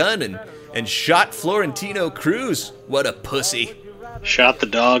my gun and shot Florentino Cruz. What a pussy." Shot the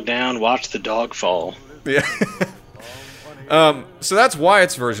dog down, watched the dog fall. Yeah. So that's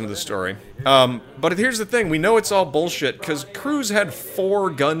Wyatt's version of the story. But here's the thing. We know it's all bullshit because Cruz had 4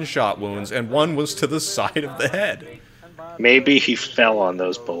 gunshot wounds and 1 was to the side of the head. Maybe he fell on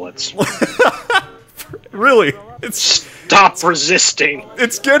those bullets. Really? Stop resisting.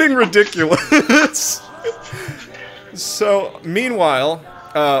 It's getting ridiculous. So, meanwhile,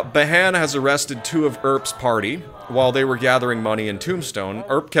 Behan has arrested 2 of Earp's party while they were gathering money in Tombstone.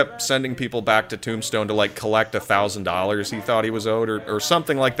 Earp kept sending people back to Tombstone to, collect $1,000 he thought he was owed or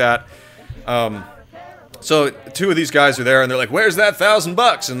something like that. So 2 of these guys are there, and they're like, "Where's that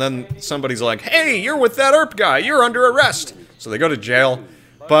 $1,000?" And then somebody's like, "Hey, you're with that Earp guy. You're under arrest." So they go to jail,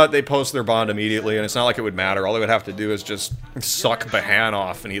 but they post their bond immediately, and it's not like it would matter. All they would have to do is just suck Behan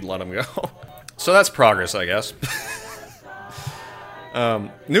off, and he'd let him go. So that's progress, I guess.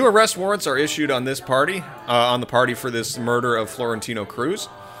 New arrest warrants are issued on this party, on the party for this murder of Florentino Cruz.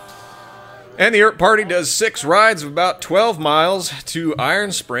 And the Earp party does 6 rides of about 12 miles to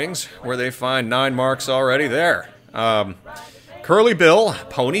Iron Springs, where they find 9 marks already there. Curly Bill,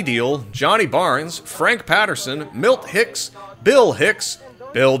 Pony Deal, Johnny Barnes, Frank Patterson, Milt Hicks, Bill Hicks,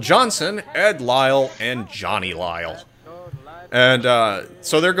 Bill Johnson, Ed Lyle, and Johnny Lyle. And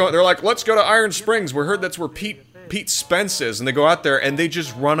so they're like, "Let's go to Iron Springs. We heard that's where Pete Spence is." And they go out there and they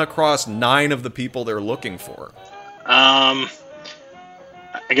just run across 9 of the people they're looking for.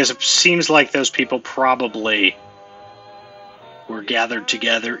 I guess it seems like those people probably were gathered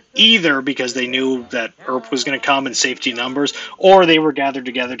together either because they knew that Earp was going to come in safety numbers, or they were gathered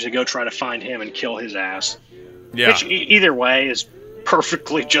together to go try to find him and kill his ass. Yeah. Which either way is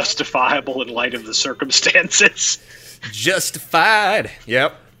perfectly justifiable in light of the circumstances. Justified.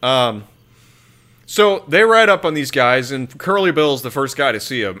 Yep. So they ride up on these guys, and Curly Bill's the first guy to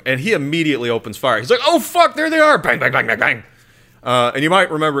see him, and he immediately opens fire. He's like, "Oh, fuck, there they are!" Bang, bang, bang, bang, bang. And you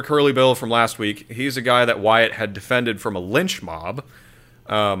might remember Curly Bill from last week. He's a guy that Wyatt had defended from a lynch mob.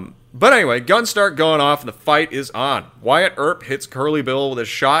 But anyway, guns start going off, and the fight is on. Wyatt Earp hits Curly Bill with a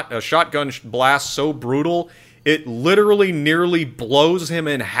shotgun blast so brutal, it literally nearly blows him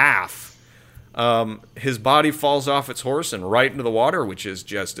in half. His body falls off its horse and right into the water, which is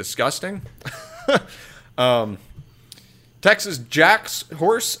just disgusting. Texas Jack's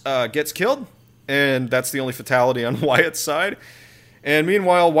horse gets killed, and that's the only fatality on Wyatt's side. And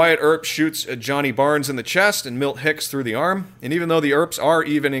meanwhile, Wyatt Earp shoots Johnny Barnes in the chest and Milt Hicks through the arm. And even though the Earps are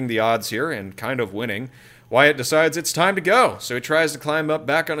evening the odds here and kind of winning, Wyatt decides it's time to go. So he tries to climb up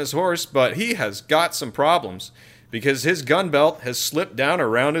back on his horse, but he has got some problems because his gun belt has slipped down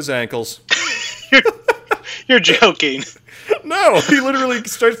around his ankles. You're joking. No, he literally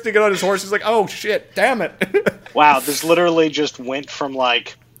starts to get on his horse. He's like, "Oh, shit, damn it." Wow, this literally just went from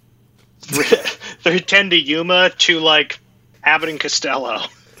 310 to Yuma to Abbott and Costello.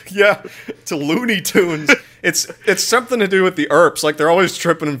 Yeah, to Looney Tunes. It's something to do with the Earps. They're always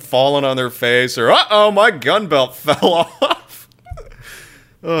tripping and falling on their face, or "Uh-oh, my gun belt fell off."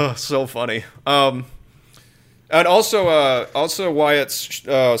 Oh, so funny. And also Wyatt's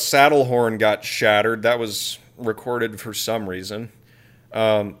saddle horn got shattered. That was recorded for some reason.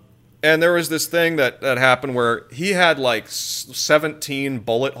 And there was this thing that happened where he had 17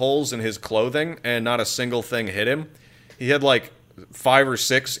 bullet holes in his clothing, and not a single thing hit him. He had 5 or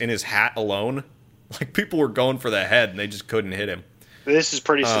 6 in his hat alone. People were going for the head, and they just couldn't hit him. This is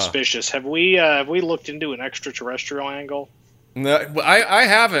pretty suspicious. Have we looked into an extraterrestrial angle? No, I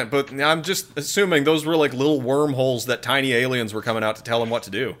haven't, but I'm just assuming those were little wormholes that tiny aliens were coming out to tell him what to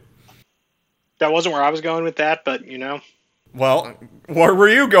do. That wasn't where I was going with that, but Well, where were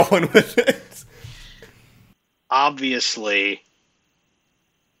you going with it? Obviously,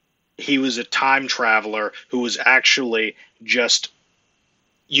 he was a time traveler who was actually just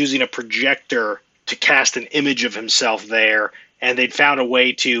using a projector to cast an image of himself there, and they'd found a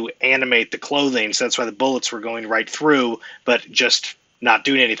way to animate the clothing, so that's why the bullets were going right through, but just not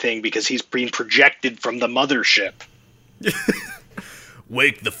doing anything because he's being projected from the mothership.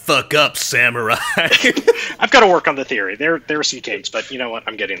 Wake the fuck up, samurai. I've got to work on the theory. There are some kinks, but you know what?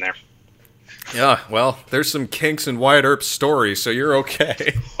 I'm getting there. Yeah, well, there's some kinks in Wyatt Earp's story, so you're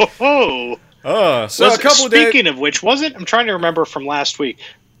okay. Oh, so a couple of days... Speaking of which, I'm trying to remember from last week,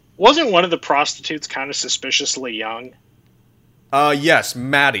 wasn't one of the prostitutes kind of suspiciously young? Yes,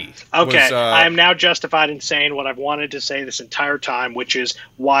 Maddie. Okay, I am now justified in saying what I've wanted to say this entire time, which is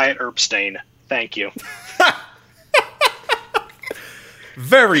Wyatt Earpstein. Thank you.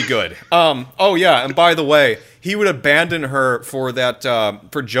 Very good. Oh yeah, and by the way, he would abandon her for that,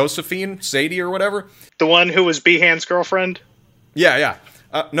 for Josephine, Sadie or whatever. The one who was Behan's girlfriend? Yeah.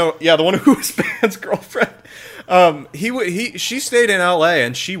 The one who was Behan's girlfriend. She stayed in L.A.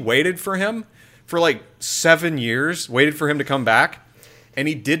 and she waited for him for like 7 years, waited for him to come back, and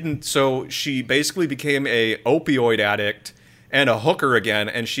he didn't, so she basically became a opioid addict and a hooker again,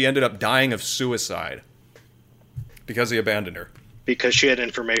 and she ended up dying of suicide because he abandoned her. Because she had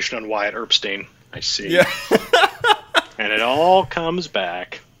information on Wyatt Earpstein. I see. Yeah. And it all comes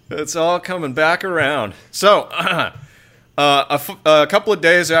back. It's all coming back around. So, a couple of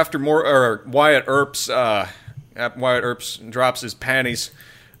days after Wyatt Earp's drops his panties,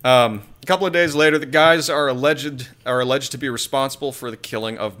 a couple of days later, the guys are alleged to be responsible for the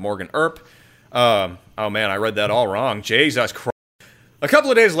killing of Morgan Earp. Oh man, I read that all wrong. Jesus Christ. A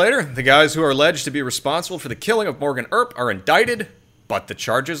couple of days later, the guys who are alleged to be responsible for the killing of Morgan Earp are indicted, but the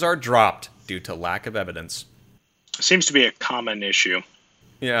charges are dropped due to lack of evidence. Seems to be a common issue.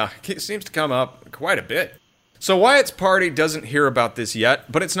 Yeah, it seems to come up quite a bit. So Wyatt's party doesn't hear about this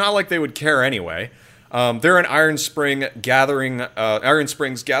yet, but it's not like they would care anyway. They're in Iron Springs gathering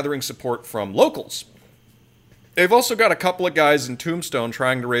support from locals. They've also got a couple of guys in Tombstone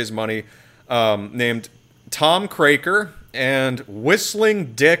trying to raise money, named Tom Craker and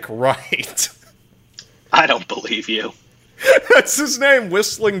Whistling Dick Wright. I don't believe you. That's his name,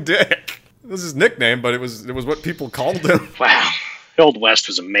 Whistling Dick. This is his nickname, but it was what people called him. Wow, the Old West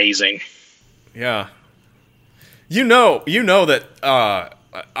was amazing. Yeah. You know that.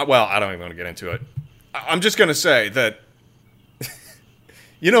 Well, I don't even want to get into it. I'm just gonna say that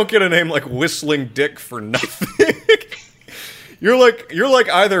you don't get a name like Whistling Dick for nothing. You're like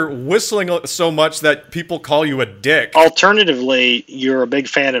either whistling so much that people call you a dick. Alternatively, you're a big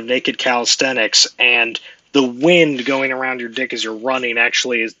fan of naked calisthenics, and the wind going around your dick as you're running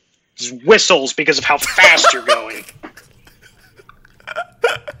actually is whistles because of how fast you're going.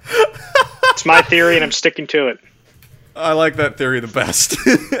 It's my theory, and I'm sticking to it. I like that theory the best.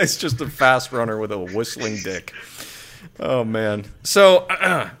 It's just a fast runner with a whistling dick. Oh man. So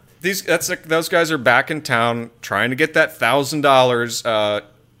those guys are back in town trying to get that $1,000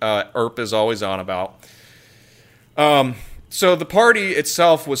 Earp is always on about. So the party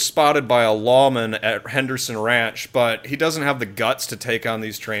itself was spotted by a lawman at Henderson Ranch, but he doesn't have the guts to take on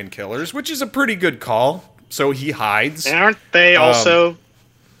these trained killers, which is a pretty good call. So he hides. And aren't they also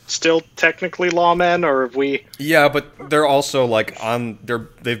still technically lawmen, or have we? Yeah, but they're also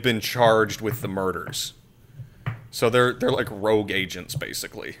they've been charged with the murders. So they're like rogue agents,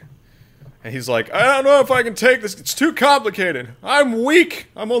 basically. And he's like, I don't know if I can take this. It's too complicated. I'm weak.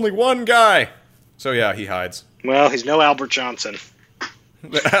 I'm only one guy. So yeah, he hides. Well, he's no Albert Johnson.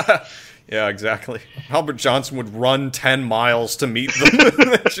 Yeah, exactly. Albert Johnson would run 10 miles to meet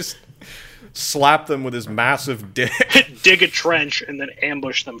them. Just slap them with his massive dick. Dig a trench and then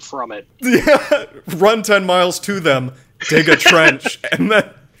ambush them from it. Yeah, run 10 miles to them, dig a trench, and then...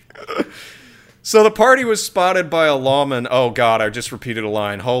 So the party was spotted by a lawman. Oh god, I just repeated a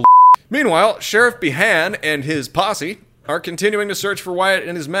line. Holy. Meanwhile, Sheriff Behan and his posse are continuing to search for Wyatt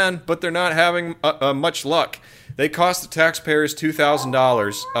and his men, but they're not having much luck. They cost the taxpayers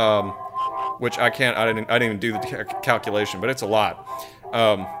 $2,000, which I didn't even do the calculation, but it's a lot.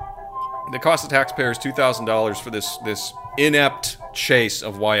 They cost the taxpayers $2,000 for this inept chase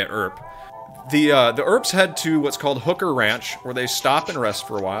of Wyatt Earp. The Earps head to what's called Hooker Ranch, where they stop and rest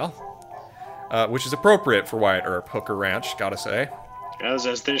for a while, which is appropriate for Wyatt Earp. Hooker Ranch, gotta say. There's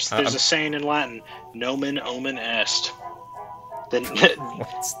a saying in Latin, nomen omen est.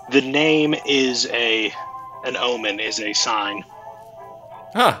 The name is an omen, is a sign.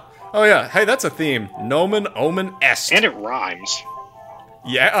 Huh. Oh yeah. Hey, that's a theme. Nomen omen est. And it rhymes.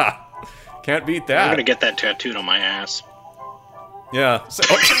 Yeah. Can't beat that. I'm gonna get that tattooed on my ass. Yeah.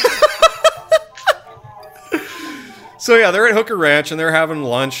 So yeah, they're at Hooker Ranch and they're having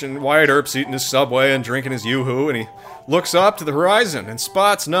lunch, and Wyatt Earp's eating his Subway and drinking his Yoo-Hoo, and he looks up to the horizon and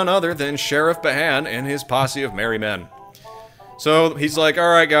spots none other than Sheriff Behan and his posse of merry men. So he's like, all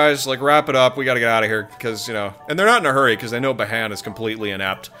right, guys, like, wrap it up. We got to get out of here because, you know, and they're not in a hurry because they know Behan is completely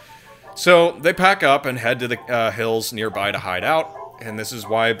inept. So they pack up and head to the hills nearby to hide out. And this is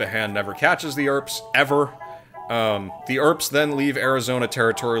why Behan never catches the Earps, ever. The Earps then leave Arizona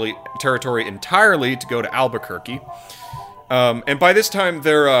territory entirely to go to Albuquerque. And by this time,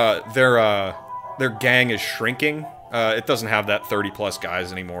 their gang is shrinking. It doesn't have that 30-plus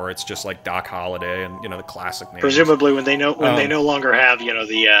guys anymore. It's just like Doc Holliday and, you know, the classic names. Presumably, when they no longer have, you know,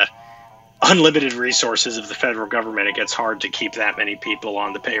 the unlimited resources of the federal government, it gets hard to keep that many people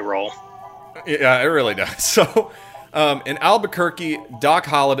on the payroll. Yeah, it really does. So, in Albuquerque, Doc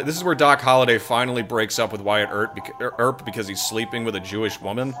Holliday. This is where Doc Holliday finally breaks up with Wyatt Earp because he's sleeping with a Jewish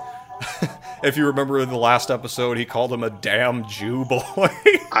woman. If you remember the last episode, he called him a damn Jew boy.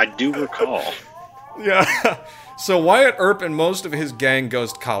 I do recall. Yeah. So Wyatt Earp and most of his gang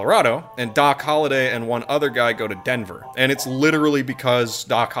goes to Colorado, and Doc Holliday and one other guy go to Denver. And it's literally because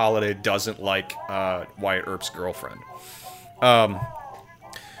Doc Holliday doesn't like Wyatt Earp's girlfriend.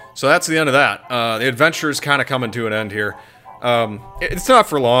 So that's the end of that. The adventure is kind of coming to an end here. It's not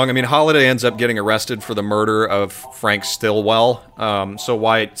for long. I mean, Holliday ends up getting arrested for the murder of Frank Stillwell. So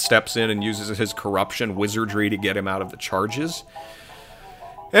Wyatt steps in and uses his corruption wizardry to get him out of the charges.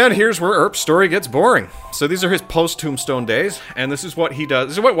 And here's where Earp's story gets boring. So these are his post-Tombstone days, and this is what he does.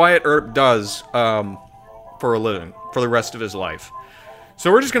 This is what Wyatt Earp does for a living, for the rest of his life. So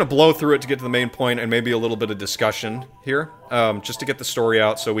we're just going to blow through it to get to the main point and maybe a little bit of discussion here, just to get the story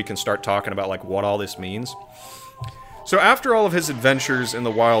out so we can start talking about, like, what all this means. So after all of his adventures in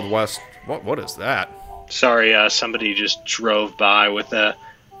the Wild West... What is that? Sorry, somebody just drove by with a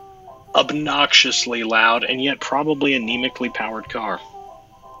obnoxiously loud and yet probably anemically powered car.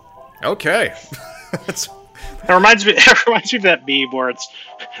 Okay. It reminds me of that meme where it's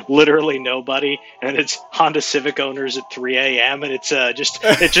literally nobody, and it's Honda Civic owners at 3 a.m. and it's just the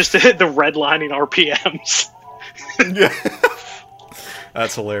redlining RPMs. Yeah,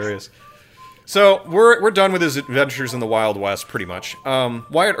 that's hilarious. So we're done with his adventures in the Wild West, pretty much.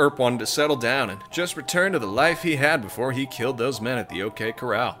 Wyatt Earp wanted to settle down and just return to the life he had before he killed those men at the OK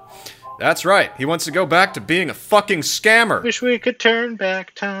Corral. That's right. He wants to go back to being a fucking scammer. Wish we could turn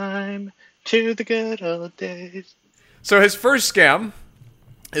back time to the good old days. So his first scam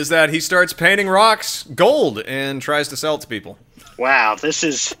is that he starts painting rocks gold and tries to sell it to people. Wow, this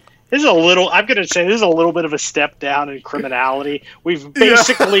is a little, I'm going to say this is a little bit of a step down in criminality. We've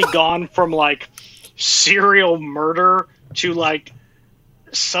basically gone from, like, serial murder to, like,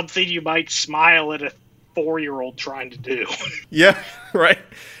 something you might smile at a 4-year-old trying to do. Yeah, right.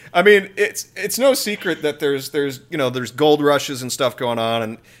 I mean, it's no secret that there's gold rushes and stuff going on,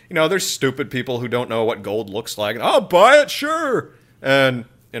 and, you know, there's stupid people who don't know what gold looks like. And, I'll buy it, sure. And,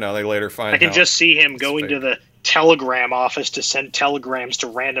 you know, they later find out. I can just see him going to the telegram office to send telegrams to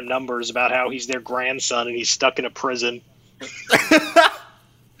random numbers about how he's their grandson and he's stuck in a prison.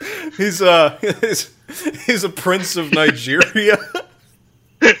 He's a prince of Nigeria.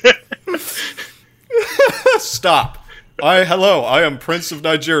 Stop. Hello, I am Prince of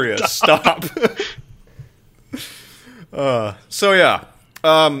Nigeria. Stop. So yeah.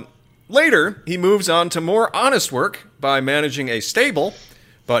 Later, he moves on to more honest work by managing a stable,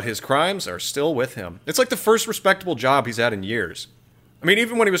 but his crimes are still with him. It's like the first respectable job he's had in years. I mean,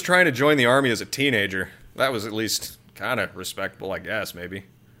 even when he was trying to join the army as a teenager, that was at least kind of respectable, I guess, maybe.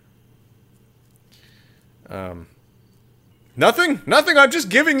 Nothing? I'm just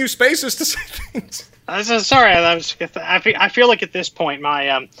giving you spaces to say things. Sorry, I feel like at this point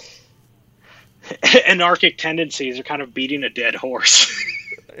my anarchic tendencies are kind of beating a dead horse.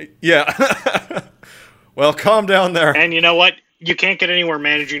 Yeah. Well, calm down there. And you know what? You can't get anywhere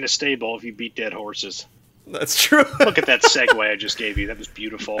managing a stable if you beat dead horses. That's true. Look at that segue I just gave you. That was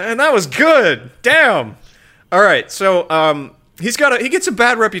beautiful. And that was good. Damn. All right, so he gets a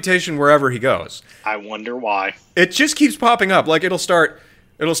bad reputation wherever he goes. I wonder why. It just keeps popping up. Like it'll start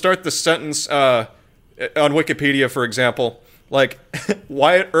the sentence on Wikipedia, for example, like,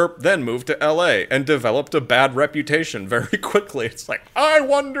 Wyatt Earp then moved to L.A. and developed a bad reputation very quickly. It's like, I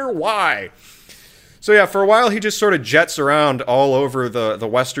wonder why. So yeah, for a while he just sort of jets around all over the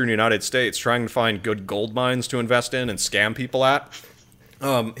western United States trying to find good gold mines to invest in and scam people at.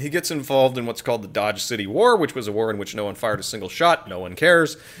 He gets involved in what's called the Dodge City War, which was a war in which no one fired a single shot. No one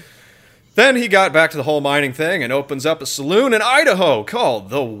cares. Then he got back to the whole mining thing and opens up a saloon in Idaho called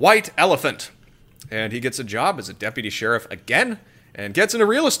the White Elephant. And he gets a job as a deputy sheriff again and gets into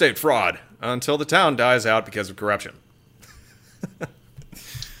real estate fraud until the town dies out because of corruption.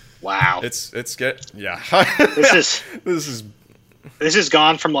 Wow. Yeah. This has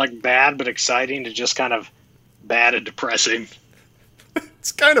gone from like bad but exciting to just kind of bad and depressing.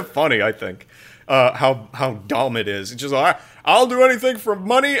 It's kind of funny, I think, how dumb it is. It's just like, I'll do anything for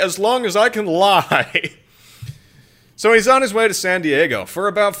money as long as I can lie. So he's on his way to San Diego for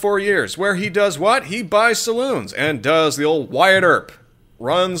about 4 years, where he does what? He buys saloons and does the old Wyatt Earp.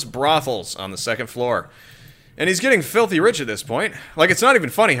 Runs brothels on the second floor. And he's getting filthy rich at this point. Like, it's not even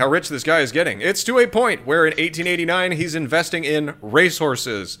funny how rich this guy is getting. It's to a point where in 1889 he's investing in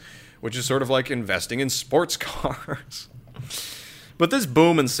racehorses, which is sort of like investing in sports cars. But this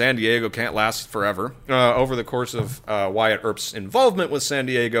boom in San Diego can't last forever. Over the course of Wyatt Earp's involvement with San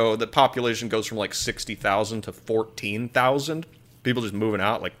Diego, the population goes from like 60,000 to 14,000. People just moving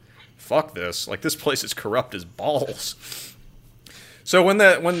out like, fuck this. Like, this place is corrupt as balls. So when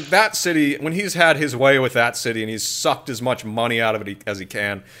he's had his way with that city and he's sucked as much money out of it as he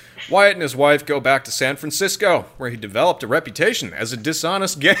can, Wyatt and his wife go back to San Francisco, where he developed a reputation as a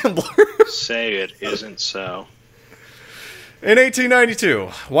dishonest gambler. Say it isn't so. In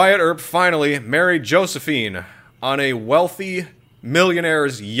 1892, Wyatt Earp finally married Josephine on a wealthy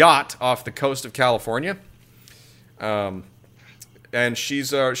millionaire's yacht off the coast of California. And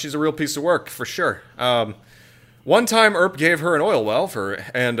she's a real piece of work, for sure. One time, Earp gave her an oil well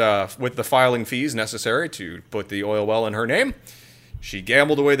with the filing fees necessary to put the oil well in her name. She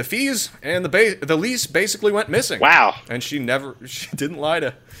gambled away the fees, and the lease basically went missing. Wow! And she didn't lie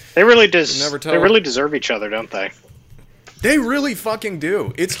to. They really deserve each other, don't they? They really fucking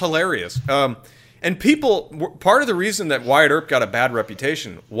do. It's hilarious. And part of the reason that Wyatt Earp got a bad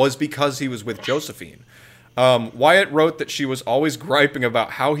reputation was because he was with Josephine. Wyatt wrote that she was always griping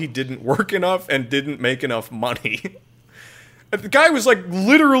about how he didn't work enough and didn't make enough money. The guy was like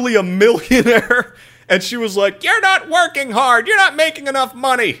literally a millionaire, and she was like, "You're not working hard. You're not making enough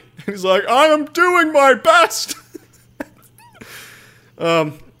money." And he's like, "I am doing my best."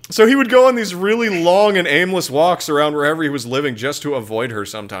 So he would go on these really long and aimless walks around wherever he was living just to avoid her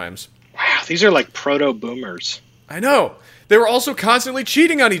sometimes. Wow, these are like proto-boomers. I know. They were also constantly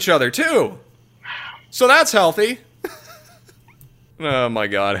cheating on each other, too. So that's healthy. Oh, my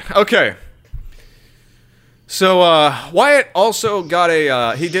God. Okay. So, Wyatt also got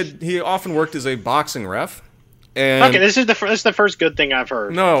he often worked as a boxing ref. And okay, this is the first good thing I've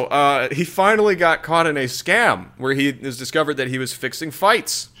heard. No, he finally got caught in a scam where he was discovered that he was fixing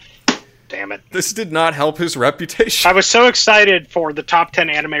fights. Damn it. This did not help his reputation. I was so excited for the top 10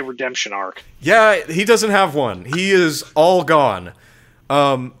 anime redemption arc. Yeah, he doesn't have one. He is all gone.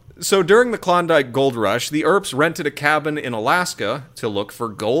 So during the Klondike Gold Rush, the Earps rented a cabin in Alaska to look for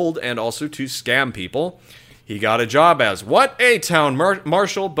gold and also to scam people. He got a job as a town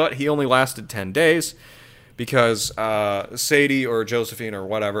marshal, but he only lasted 10 days because Sadie or Josephine or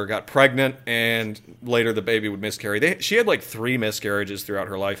whatever got pregnant, and later the baby would miscarry. She had like 3 miscarriages throughout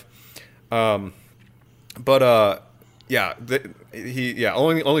her life. Only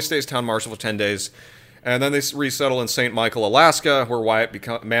stays town marshal for 10 days. And then they resettle in St. Michael, Alaska, where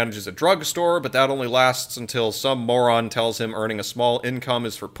Wyatt manages a drugstore, but that only lasts until some moron tells him earning a small income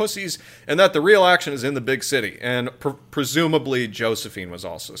is for pussies, and that the real action is in the big city. And presumably Josephine was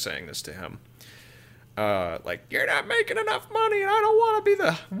also saying this to him. You're not making enough money, and I don't want to be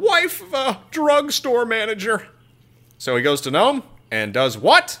the wife of a drugstore manager. So he goes to Nome, and does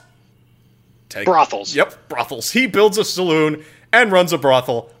what? Brothels. Yep, brothels. He builds a saloon and runs a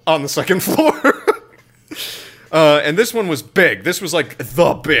brothel on the second floor. And this one was big. This was like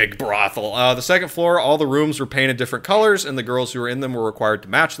the big brothel. The second floor, all the rooms were painted different colors, and the girls who were in them were required to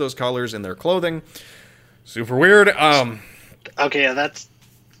match those colors in their clothing. Super weird. Okay, that's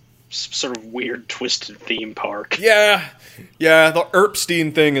sort of weird, twisted theme park. Yeah, the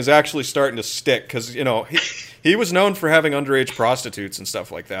Earpstein thing is actually starting to stick, because, he was known for having underage prostitutes and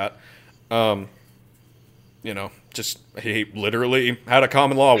stuff like that. He literally had a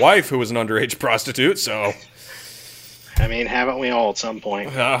common law wife who was an underage prostitute, so... I mean, haven't we all at some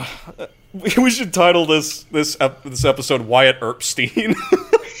point? We should title this episode Wyatt Earpstein.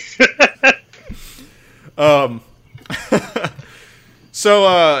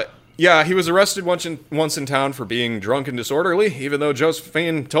 He was arrested once in town for being drunk and disorderly, even though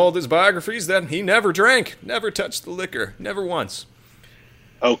Josephine told his biographies that he never drank, never touched the liquor, never once.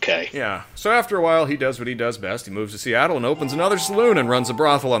 Okay. Yeah. So after a while, he does what he does best. He moves to Seattle and opens another saloon and runs a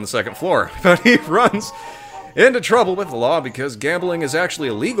brothel on the second floor. But he runs into trouble with the law because gambling is actually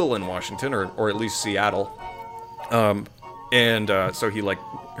illegal in Washington, or at least Seattle. So he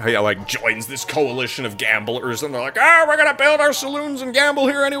joins this coalition of gamblers, and they're like, we're gonna build our saloons and gamble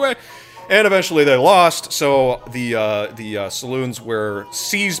here anyway. And eventually they lost, so the saloons were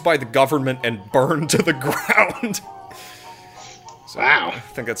seized by the government and burned to the ground. So Wow. I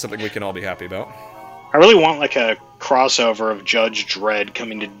think that's something we can all be happy about. I really want like a crossover of Judge Dredd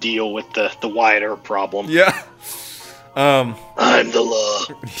coming to deal with the Wyatt Earp problem. Yeah. I'm the law.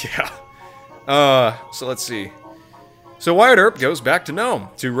 Yeah. So let's see. So Wyatt Earp goes back to Nome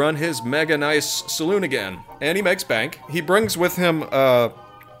to run his mega nice saloon again, and he makes bank. He brings with him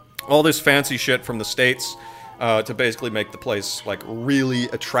all this fancy shit from the States to basically make the place like really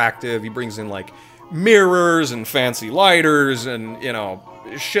attractive. He brings in like mirrors and fancy lighters and, you know,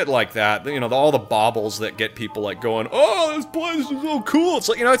 shit like that. You know, all the baubles that get people like going, oh, this place is so cool. It's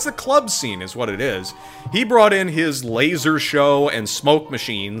like, you know, it's the club scene is what it is. He brought in his laser show and smoke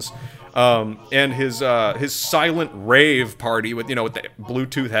machines, and his silent rave party with, you know, with the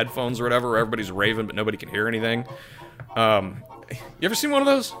Bluetooth headphones or whatever, where everybody's raving but nobody can hear anything. You ever seen one of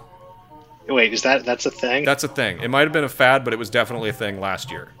those? Wait, that's a thing? That's a thing. It might have been a fad, but it was definitely a thing last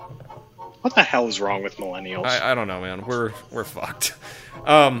year. What the hell is wrong with millennials? I don't know, man. We're fucked.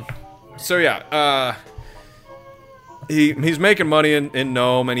 So yeah, he's making money in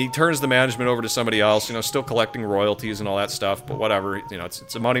Nome, and he turns the management over to somebody else. You know, still collecting royalties and all that stuff, but whatever. You know,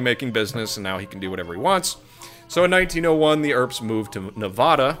 it's a money making business, and now he can do whatever he wants. So in 1901, the Earps moved to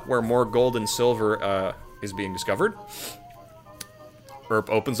Nevada, where more gold and silver is being discovered. Earp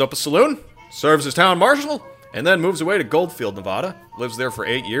opens up a saloon, serves as town marshal, and then moves away to Goldfield, Nevada. Lives there for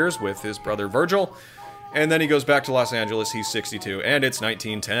 8 years with his brother Virgil. And then he goes back to Los Angeles. He's 62, and it's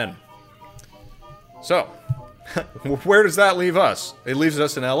 1910. So, where does that leave us? It leaves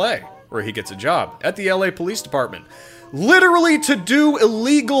us in LA, where he gets a job at the LA Police Department. Literally to do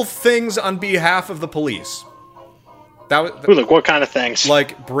illegal things on behalf of the police. Ooh, look, what kind of things?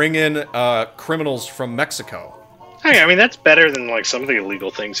 Like bring in criminals from Mexico. Hey, I mean, that's better than like some of the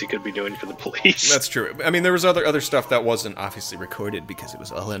illegal things he could be doing for the police. That's true. I mean, there was other stuff that wasn't obviously recorded because it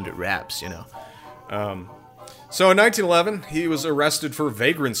was all under wraps, you know. So in 1911, he was arrested for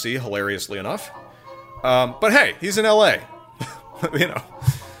vagrancy, hilariously enough. But hey, he's in LA. You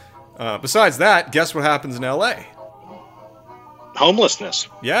know. Besides that, guess what happens in LA? Homelessness.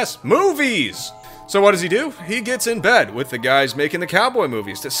 Yes, movies! So what does he do? He gets in bed with the guys making the cowboy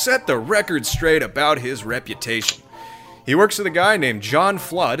movies to set the record straight about his reputation. He works with a guy named John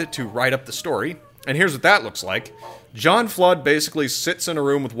Flood to write up the story, and here's what that looks like. John Flood basically sits in a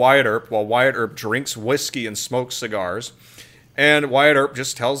room with Wyatt Earp while Wyatt Earp drinks whiskey and smokes cigars, and Wyatt Earp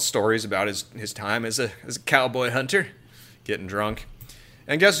just tells stories about his time as a cowboy hunter, getting drunk.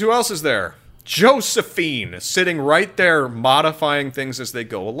 And guess who else is there? Josephine, sitting right there modifying things as they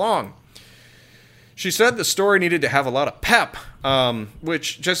go along. She said the story needed to have a lot of pep,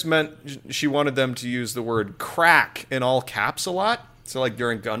 which just meant she wanted them to use the word crack in all caps a lot. So like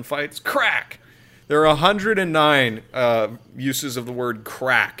during gunfights, crack. There are 109 uses of the word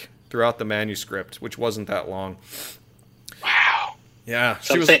crack throughout the manuscript, which wasn't that long. Wow. Yeah.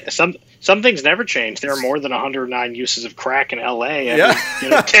 Some things never change. There are more than 109 uses of crack in L.A. Yeah.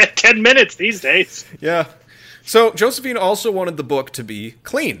 10 minutes these days. Yeah. So Josephine also wanted the book to be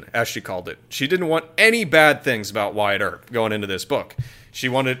clean, as she called it. She didn't want any bad things about Wyatt Earp going into this book. She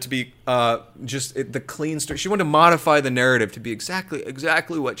wanted it to be the clean story. She wanted to modify the narrative to be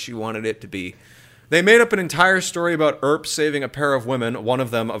exactly what she wanted it to be. They made up an entire story about Earp saving a pair of women, one of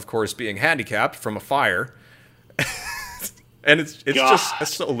them, of course, being handicapped from a fire. And it's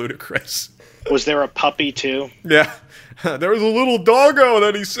just so ludicrous. Was there a puppy, too? Yeah. There was a little doggo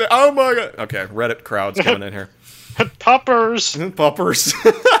that he said, oh my god. Okay, Reddit crowd's coming in here. Puppers. Puppers.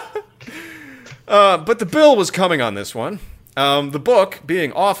 But the bill was coming on this one. The book,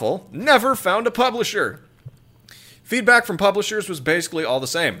 being awful, never found a publisher. Feedback from publishers was basically all the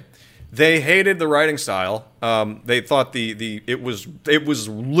same. They hated the writing style. They thought it was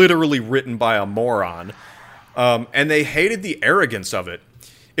literally written by a moron. And they hated the arrogance of it.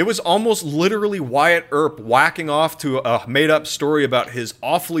 It was almost literally Wyatt Earp whacking off to a made-up story about his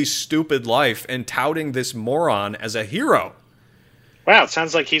awfully stupid life and touting this moron as a hero. Wow, it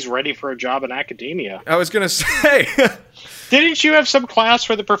sounds like he's ready for a job in academia. I was going to say... Didn't you have some class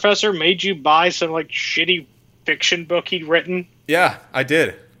where the professor made you buy some, like, shitty fiction book he'd written? Yeah, I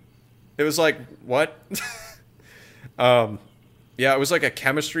did. It was like, what? Yeah, it was like a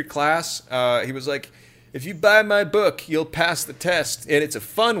chemistry class. He was like... If you buy my book, you'll pass the test, and it's a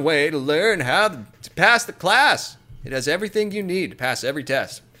fun way to learn how to pass the class. It has everything you need to pass every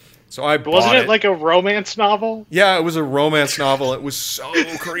test. So I bought it. Wasn't it like a romance novel? Yeah, it was a romance novel. It was so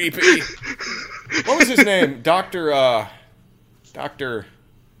creepy. What was his name? Doctor, I don't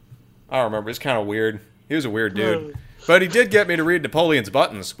remember. It's kind of weird. He was a weird dude. But he did get me to read Napoleon's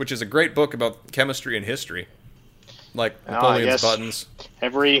Buttons, which is a great book about chemistry and history. Like Napoleon's Buttons.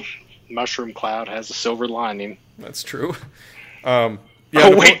 Every mushroom cloud has a silver lining. That's true.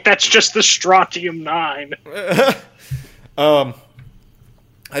 Wait, that's just the strontium 9. I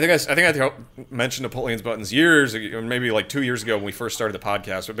think I mentioned Napoleon's Buttons years ago, maybe like 2 years ago when we first started the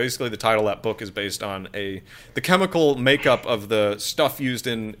podcast. But basically, the title of that book is based on the chemical makeup of the stuff used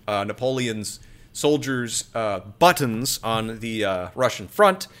in Napoleon's soldiers' buttons on the Russian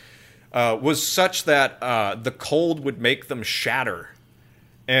front was such that the cold would make them shatter,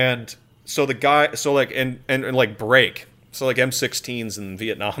 and so the guy, and like break, so like M16s in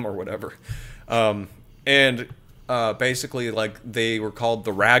Vietnam or whatever, basically, like, they were called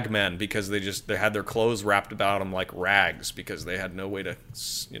the ragmen because they had their clothes wrapped about them like rags because they had no way to,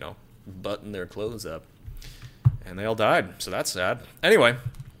 button their clothes up. And they all died, so that's sad. Anyway,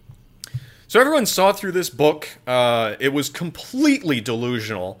 so everyone saw through this book. It was completely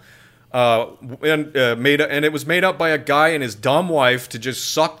delusional, and it was made up by a guy and his dumb wife to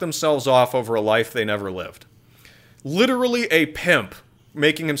just suck themselves off over a life they never lived. Literally a pimp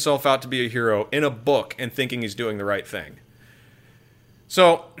making himself out to be a hero in a book and thinking he's doing the right thing.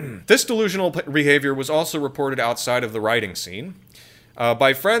 So, this delusional behavior was also reported outside of the writing scene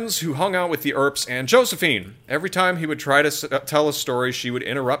by friends who hung out with the Earps and Josephine. Every time he would try to tell a story, she would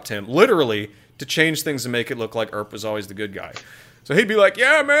interrupt him, literally, to change things and make it look like Earp was always the good guy. So he'd be like,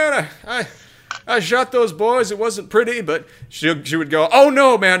 yeah, man, I shot those boys. It wasn't pretty, but she would go, oh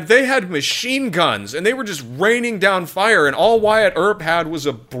no, man, they had machine guns, and they were just raining down fire, and all Wyatt Earp had was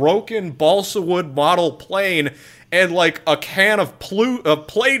a broken balsa wood model plane and like a can of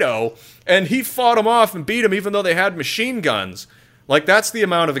Play-Doh, and he fought them off and beat them even though they had machine guns. Like, that's the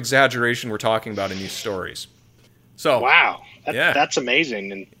amount of exaggeration we're talking about in these stories. So, wow, that's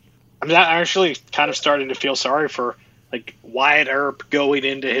amazing. And I'm actually kind of starting to feel sorry for, like, Wyatt Earp going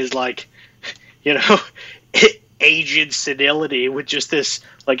into his, like, aged senility with just this,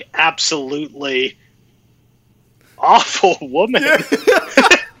 like, absolutely awful woman. Yeah.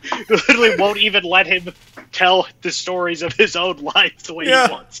 Who literally won't even let him tell the stories of his own life the way he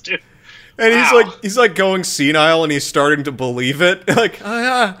wants to. And wow. he's like going senile, and he's starting to believe it. Like,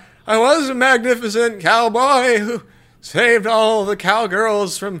 I was a magnificent cowboy who saved all the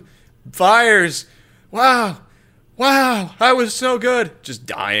cowgirls from fires. Wow, I was so good. Just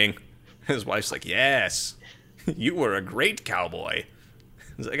dying. His wife's like, yes, you were a great cowboy.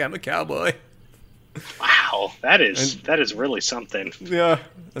 He's like, I'm a cowboy. Wow, that is really something. Yeah.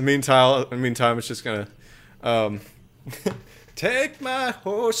 In the meantime, it's just gonna take my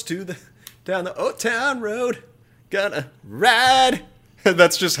horse down the Old Town Road. Gonna ride.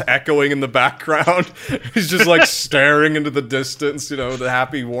 That's just echoing in the background. He's just like staring into the distance, the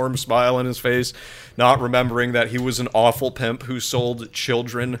happy, warm smile on his face, not remembering that he was an awful pimp who sold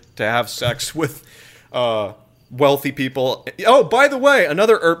children to have sex with wealthy people. Oh, by the way,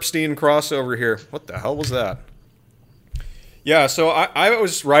 another Earpstein crossover here. What the hell was that? Yeah, so I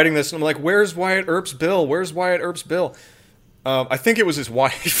was writing this, and I'm like, where's Wyatt Earp's bill? Where's Wyatt Earp's bill? I think it was his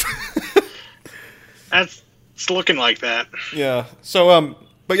wife. It's looking like that. Yeah. So,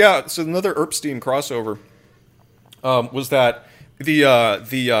 but yeah, so another Earpstein crossover was that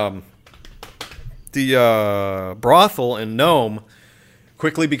the brothel in Nome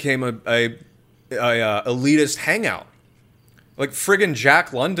quickly became a elitist hangout. Like, friggin'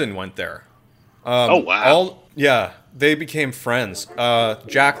 Jack London went there. Oh, wow. They became friends.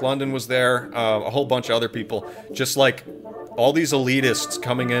 Jack London was there, a whole bunch of other people, just like all these elitists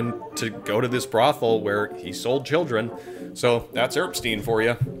coming in to go to this brothel where he sold children. So that's Earpstein for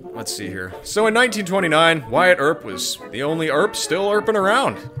you. Let's see here. So in 1929, Wyatt Earp was the only Earp still Earping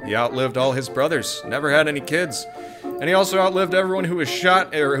around. He outlived all his brothers, never had any kids. And he also outlived everyone who was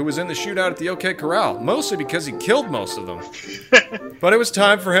shot or who was in the shootout at the OK Corral, mostly because he killed most of them. But it was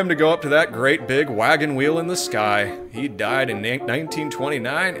time for him to go up to that great big wagon wheel in the sky. He died in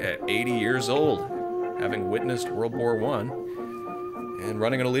 1929 at 80 years old, having witnessed World War I and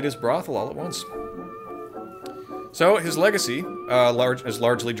running an elitist brothel all at once. So his legacy is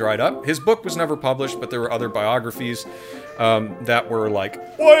largely dried up. His book was never published, but there were other biographies that were like,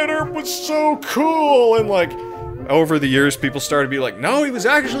 Wyatt Earp was so cool, and like, over the years, people started to be like, no, he was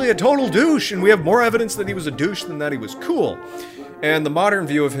actually a total douche, and we have more evidence that he was a douche than that he was cool. And the modern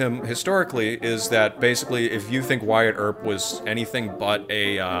view of him historically is that basically, if you think Wyatt Earp was anything but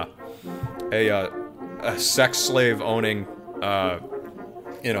a sex slave owning,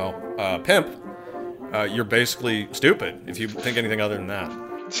 pimp, you're basically stupid if you think anything other than that.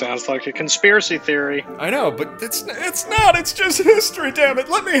 Sounds like a conspiracy theory. I know, but it's not. It's just history. Damn it!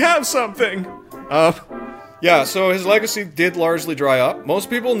 Let me have something. Yeah, so his legacy did largely dry up. Most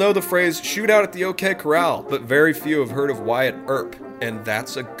people know the phrase shootout at the OK Corral, but very few have heard of Wyatt Earp, and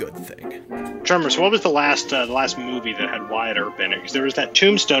that's a good thing. Tremors, what was the last movie that had Wyatt Earp in it? Because there was that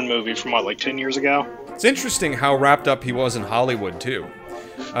Tombstone movie from, like 10 years ago? It's interesting how wrapped up he was in Hollywood, too.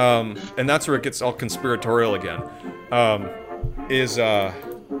 And that's where it gets all conspiratorial again.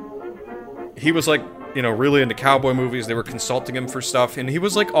 He was like, really into cowboy movies. They were consulting him for stuff, and he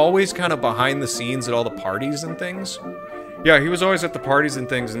was like always kind of behind the scenes at all the parties and things. Yeah, he was always at the parties and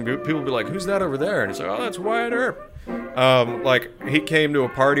things, and people would be like, "Who's that over there?" And he's like, "Oh, that's Wyatt Earp." He came to a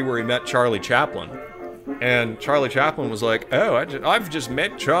party where he met Charlie Chaplin, and Charlie Chaplin was like, "Oh, I've just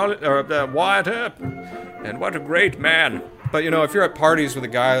met Wyatt Earp, and what a great man." But if you're at parties with a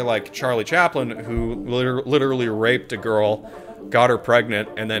guy like Charlie Chaplin who literally raped a girl, got her pregnant,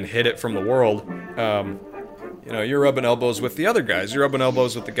 and then hid it from the world, you're rubbing elbows with the other guys. You're rubbing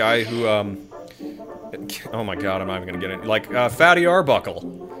elbows with the guy who, oh my god, I'm not even gonna get it. Like, Fatty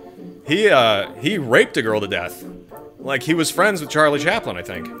Arbuckle. He raped a girl to death. Like, he was friends with Charlie Chaplin, I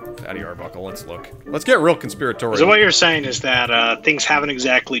think. Fatty Arbuckle, let's look. Let's get real conspiratorial. So what you're saying is that things haven't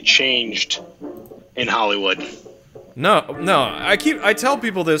exactly changed in Hollywood. No, I tell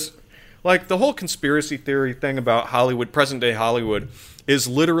people this. Like, the whole conspiracy theory thing about Hollywood, present-day Hollywood, is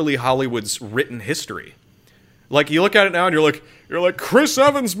literally Hollywood's written history. Like, you look at it now and you're like, Chris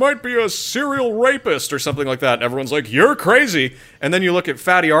Evans might be a serial rapist or something like that. And everyone's like, you're crazy. And then you look at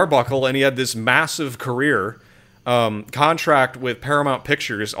Fatty Arbuckle, and he had this massive career, contract with Paramount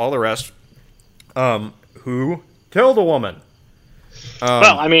Pictures, all the rest, who killed a woman.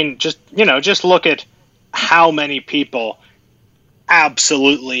 Well, I mean, just look at how many people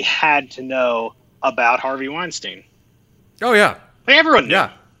absolutely had to know about Harvey Weinstein. Oh, yeah. Like, everyone knew.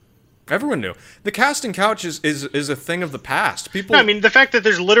 Yeah. Everyone knew. The casting couch is a thing of the past. People. No, I mean, the fact that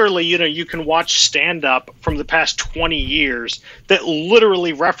there's literally, you can watch stand-up from the past 20 years that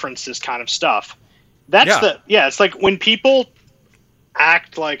literally reference this kind of stuff. It's like when people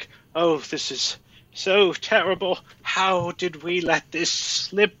act like, oh, this is so terrible. How did we let this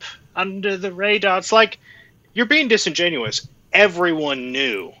slip under the radar? It's like, you're being disingenuous. Everyone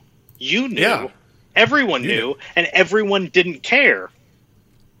knew. You knew. Yeah. Everyone knew, and everyone didn't care.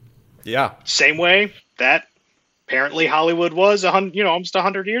 Yeah. Same way that apparently Hollywood was almost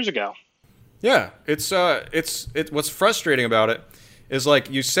 100 years ago. Yeah. It's what's frustrating about it is,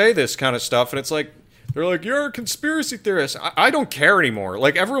 like, you say this kind of stuff and it's like, they're like, you're a conspiracy theorist. I don't care anymore.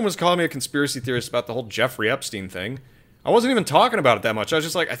 Like, everyone was calling me a conspiracy theorist about the whole Jeffrey Epstein thing. I wasn't even talking about it that much. I was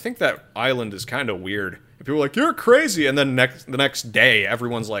just like, I think that island is kind of weird. And people were like, you're crazy. And then the next day,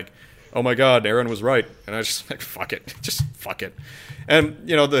 everyone's like, oh my god, Aaron was right. And I was just like, fuck it. Just fuck it. And,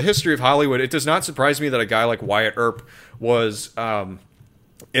 the history of Hollywood, it does not surprise me that a guy like Wyatt Earp was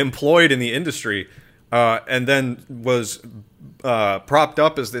employed in the industry and then was propped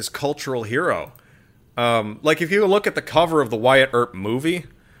up as this cultural hero. Like, if you look at the cover of the Wyatt Earp movie,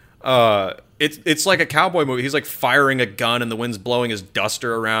 it's like a cowboy movie. He's like firing a gun and the wind's blowing his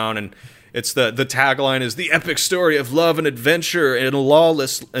duster around, and it's the tagline is the epic story of love and adventure in a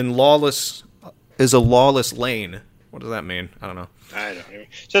lawless lane. What does that mean? I don't know. I don't know.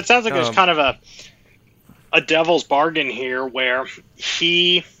 So it sounds like there's kind of a devil's bargain here where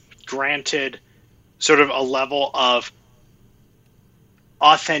he granted sort of a level of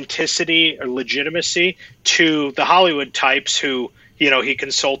authenticity or legitimacy to the Hollywood types who, he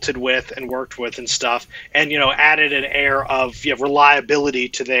consulted with and worked with and stuff, and, added an air of reliability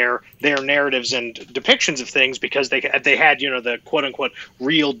to their narratives and depictions of things because they had, the quote unquote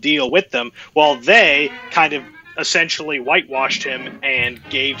real deal with them, while they kind of essentially whitewashed him and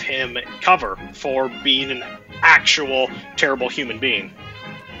gave him cover for being an actual terrible human being.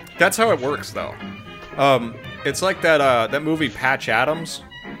 That's how it works, though. It's like that movie Patch Adams,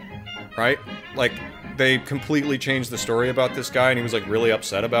 right? Like, they completely changed the story about this guy, and he was like really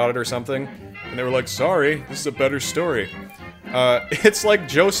upset about it or something, and they were like, sorry, this is a better story. It's like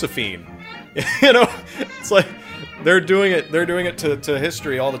Josephine. It's like they're doing it to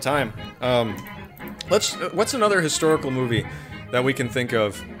history all the time. What's another historical movie that we can think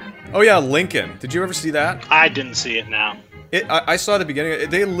of? Oh yeah, Lincoln. Did you ever see that? I didn't see it now. I saw the beginning.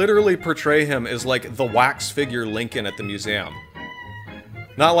 They literally portray him as like the wax figure Lincoln at the museum.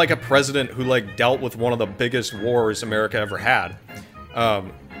 Not like a president who like dealt with one of the biggest wars America ever had.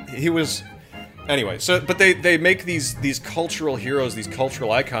 He was... Anyway, but they make these cultural heroes, these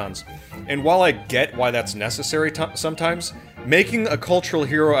cultural icons. And while I get why that's necessary sometimes, making a cultural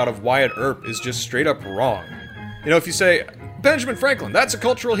hero out of Wyatt Earp is just straight up wrong. If you say, Benjamin Franklin, that's a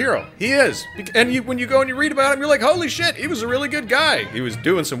cultural hero. He is. And when you go and you read about him, you're like, holy shit, he was a really good guy. He was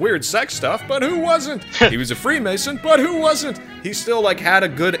doing some weird sex stuff, but who wasn't? He was a Freemason, but who wasn't? He still, like, had a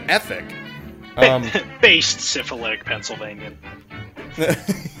good ethic. Based syphilitic Pennsylvanian.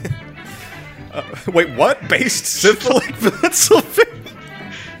 Wait, what? Based syphilitic Pennsylvania?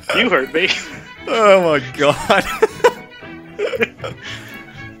 You heard me. Oh my god.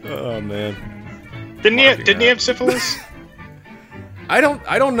 Oh man. Didn't he have syphilis? I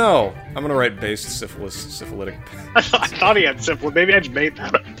don't know. I'm gonna write based syphilitic. I thought he had syphilis. Maybe I just made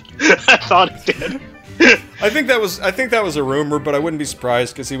that up. I thought he did. I think that was a rumor, but I wouldn't be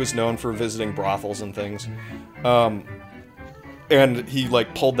surprised because he was known for visiting brothels and things. And he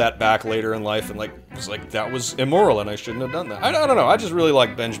like pulled that back later in life and like was like that was immoral and I shouldn't have done that. I don't know. I just really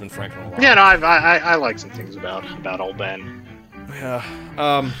like Benjamin Franklin a lot. Yeah, no, I like some things about old Ben. Yeah.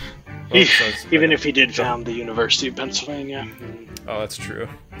 Even if he did found the University of Pennsylvania. Oh, that's true.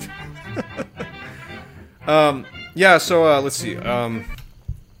 Yeah. So let's see.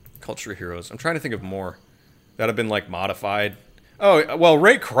 Culture heroes. I'm trying to think of more that have been like modified. Oh, well,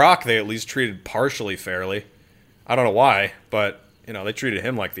 Ray Kroc they at least treated partially fairly. I don't know why, but you know they treated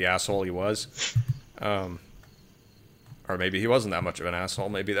him like the asshole he was. Or maybe he wasn't that much of an asshole.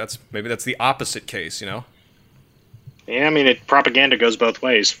 Maybe that's the opposite case. You know. Yeah, I mean, propaganda goes both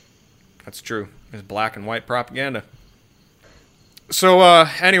ways. That's true. It's black and white propaganda. So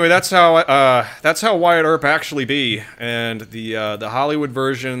anyway, that's how Wyatt Earp actually be, and the Hollywood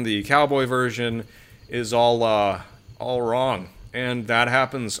version, the cowboy version, is all wrong, and that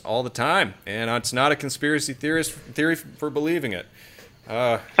happens all the time, and it's not a conspiracy theory for believing it.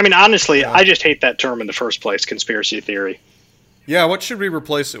 I mean, honestly, yeah. I just hate that term in the first place, conspiracy theory. Yeah, what should we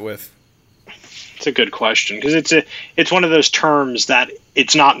replace it with? It's a good question because it's one of those terms that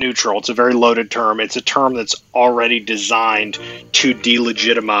it's not neutral. It's a very loaded term. It's a term that's already designed to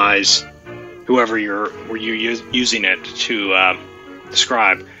delegitimize whoever you're using it to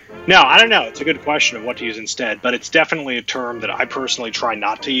describe. No, I don't know. It's a good question of what to use instead, but it's definitely a term that I personally try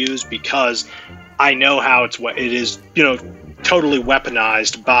not to use because I know how it is, totally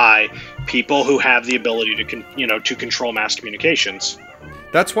weaponized by people who have the ability to control mass communications.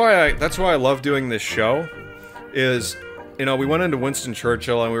 That's why I love doing this show, is, we went into Winston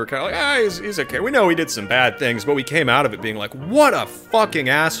Churchill and we were kind of like, he's okay. We know he did some bad things, but we came out of it being like, what a fucking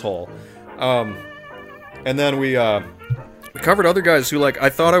asshole. And then we covered other guys who, like, I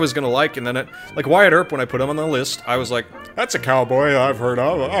thought I was going to like, and then like Wyatt Earp, when I put him on the list, I was like, that's a cowboy I've heard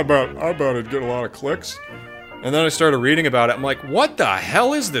of. I bet it'd get a lot of clicks. And then I started reading about it. I'm like, what the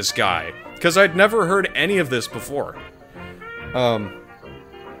hell is this guy? Because I'd never heard any of this before.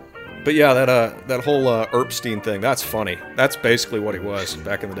 But yeah, that whole Earpstein thing, that's funny. That's basically what he was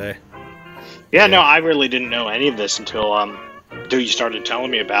back in the day. Yeah, no, I really didn't know any of this until you started telling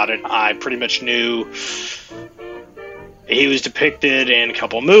me about it. I pretty much knew he was depicted in a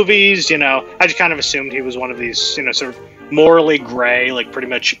couple of movies, I just kind of assumed he was one of these, sort of morally gray, like pretty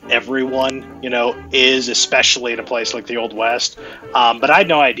much everyone, is, especially in a place like the Old West. But I had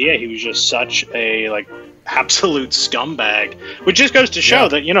no idea he was just such a, like, absolute scumbag, which just goes to show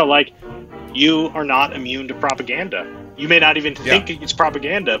that you are not immune to propaganda. You may not even think it's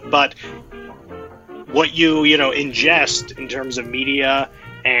propaganda, but what you ingest in terms of media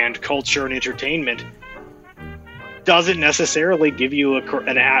and culture and entertainment doesn't necessarily give you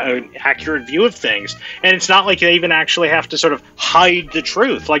an accurate view of things. And it's not like they even actually have to sort of hide the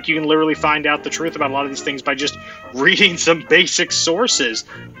truth. Like, you can literally find out the truth about a lot of these things by just reading some basic sources.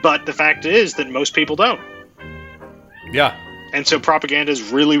 But the fact is that most people don't. Yeah. And so propaganda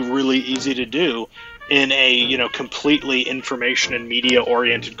is really, really easy to do in a, completely information and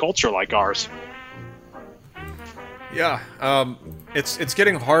media-oriented culture like ours. Yeah. It's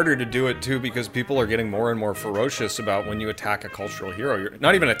getting harder to do it, too, because people are getting more and more ferocious about when you attack a cultural hero. You're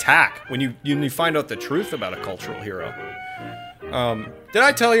not even attack. When you find out the truth about a cultural hero. Did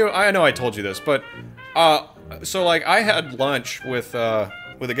I tell you? I know I told you this, but so like I had lunch with a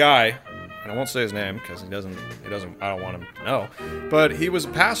guy, and I won't say his name because he doesn't. I don't want him to know. But he was a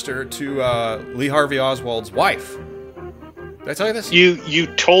pastor to Lee Harvey Oswald's wife. Did I tell you this? You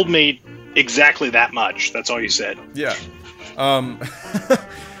told me exactly that much. That's all you said. Yeah.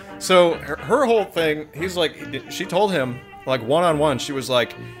 So her whole thing, she told him, like, one-on-one, she was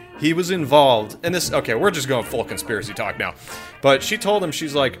like, he was involved, and this, okay, we're just going full conspiracy talk now, but she told him,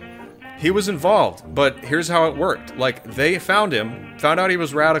 she's like, he was involved, but here's how it worked. Like, they found out he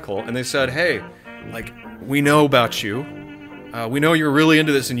was radical, and they said, hey, like, we know about you, we know you're really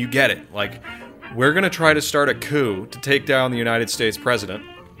into this and you get it, like, we're gonna try to start a coup to take down the United States president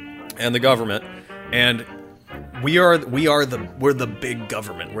and the government, and we're the big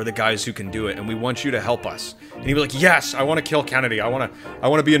government. We're the guys who can do it, and we want you to help us. And he'd be like, yes, I want to kill Kennedy. I want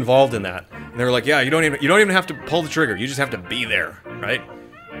to be involved in that. And they were like, yeah, you don't even have to pull the trigger. You just have to be there, right?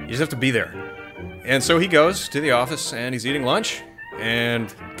 You just have to be there. And so he goes to the office, and he's eating lunch,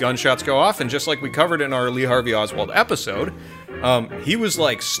 and gunshots go off, and just like we covered in our Lee Harvey Oswald episode, he was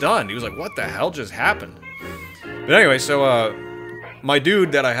like stunned. He was like, what the hell just happened? But anyway, so my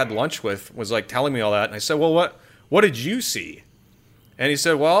dude that I had lunch with was like telling me all that, and I said, well, what did you see? And he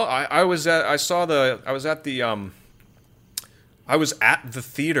said, well, I was at the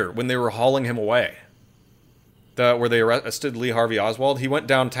theater when they were hauling him away. Where they arrested Lee Harvey Oswald. He went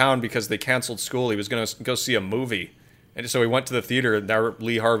downtown because they canceled school. He was going to go see a movie. And so he went to the theater, and there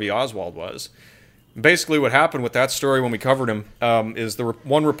Lee Harvey Oswald was. Basically what happened with that story when we covered him is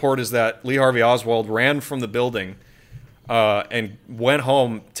one report is that Lee Harvey Oswald ran from the building and went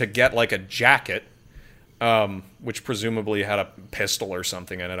home to get like a jacket, which presumably had a pistol or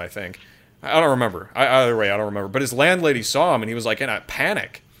something in it, I think. I don't remember. Either way, I don't remember. But his landlady saw him, and he was like in a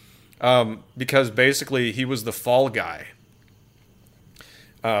panic. Because basically he was the fall guy.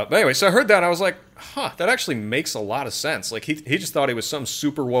 But anyway, so I heard that and I was like, that actually makes a lot of sense. Like he just thought he was some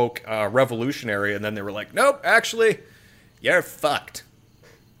super woke revolutionary, and then they were like, nope, actually, you're fucked.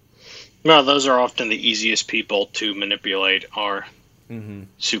 No, those are often the easiest people to manipulate are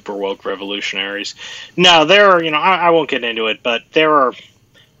super woke revolutionaries. No, there are, I won't get into it, but there are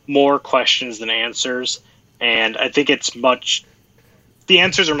more questions than answers, and I think the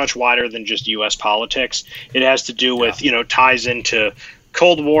answers are much wider than just U.S. politics. It has to do with, ties into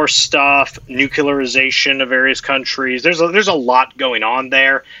Cold War stuff, nuclearization of various countries. There's a lot going on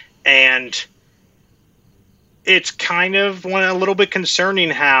there, and it's kind of a little bit concerning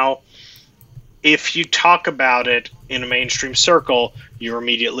how if you talk about it in a mainstream circle, you're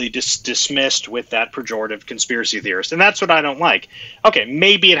immediately dismissed with that pejorative conspiracy theorist. And that's what I don't like. Okay,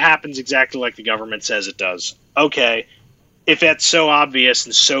 maybe it happens exactly like the government says it does. Okay, if that's so obvious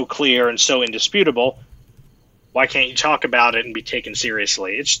and so clear and so indisputable, why can't you talk about it and be taken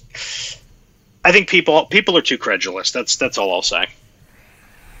seriously? I think people are too credulous. That's all I'll say.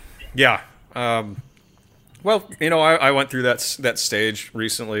 Yeah. Well, I went through that stage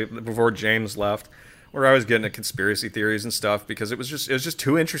recently before James left, where I was getting into conspiracy theories and stuff because it was just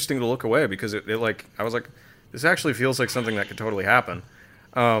too interesting to look away because I was like, this actually feels like something that could totally happen.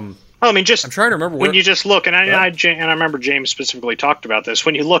 I'm trying to remember when you just look, and I remember James specifically talked about this.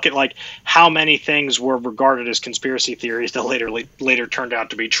 When you look at like how many things were regarded as conspiracy theories that later turned out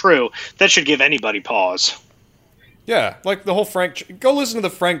to be true, that should give anybody pause. Yeah, like the whole go listen to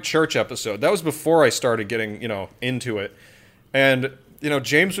the Frank Church episode. That was before I started getting into it, and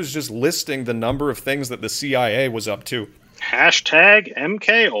James was just listing the number of things that the CIA was up to. Hashtag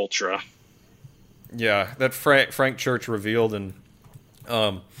MK Ultra. Yeah, that Frank Church revealed, and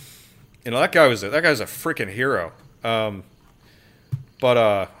that guy's a freaking hero. But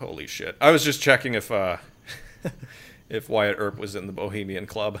holy shit, I was just checking if if Wyatt Earp was in the Bohemian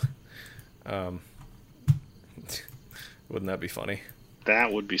Club. Wouldn't that be funny?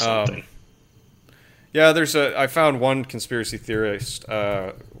 That would be something. Yeah, I found one conspiracy theorist,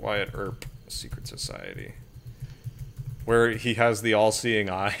 Wyatt Earp, Secret Society, where he has the all-seeing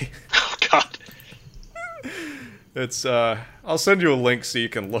eye. Oh God. It's I'll send you a link so you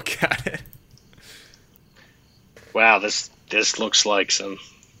can look at it. Wow, this looks like some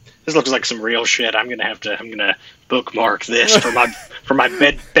real shit. I'm gonna bookmark this for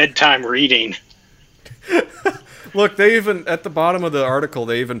my bedtime reading. Look, they even at the bottom of the article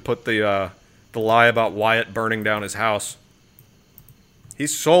they even put the lie about Wyatt burning down his house. He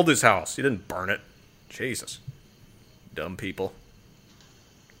sold his house. He didn't burn it. Jesus, dumb people.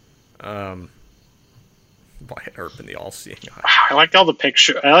 Wyatt Earp in the all-seeing eye. I like all the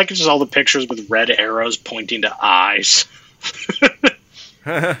picture. I like just all the pictures with red arrows pointing to eyes.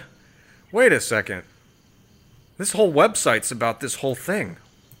 Wait a second. This whole website's about this whole thing.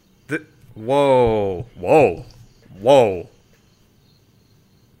 Whoa.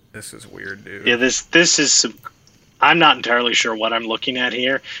 This is weird, dude. Yeah, this is some... I'm not entirely sure what I'm looking at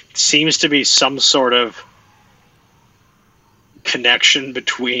here. It seems to be some sort of connection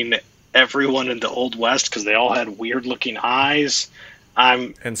between everyone in the Old West because they all had weird-looking eyes.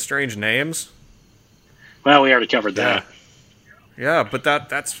 And strange names. Well, we already covered that. Yeah, but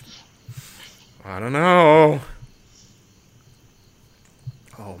that's... I don't know.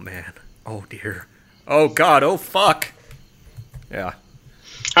 Oh, man. Oh, dear. Oh, God. Oh, fuck. Yeah.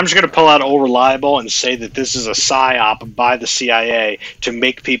 I'm just going to pull out All Reliable and say that this is a psyop by the CIA to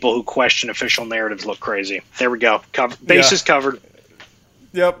make people who question official narratives look crazy. There we go. Bases covered.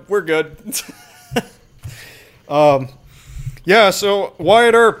 Yep, we're good. Yeah, so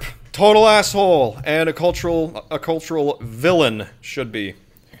Wyatt Earp, total asshole, and a cultural villain, should be.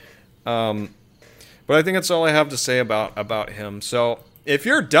 But I think that's all I have to say about him. So if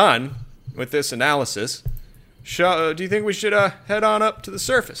you're done with this analysis, do you think we should head on up to the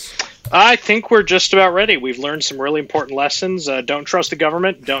surface? I think we're just about ready. We've learned some really important lessons. Don't trust the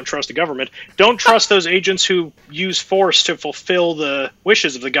government. Don't trust the government. Don't trust those agents who use force to fulfill the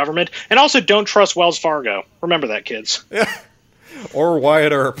wishes of the government. And also don't trust Wells Fargo. Remember that, kids. Yeah. Or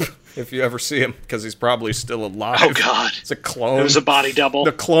Wyatt Earp, if you ever see him, because he's probably still alive. Oh, God. It's a clone. It was a body double.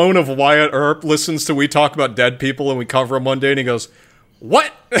 The clone of Wyatt Earp listens to We Talk About Dead People, and we cover him one day, and he goes,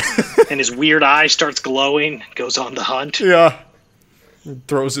 "What?" And his weird eye starts glowing, goes on the hunt. Yeah.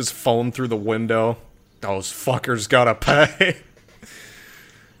 Throws his phone through the window. Those fuckers gotta pay.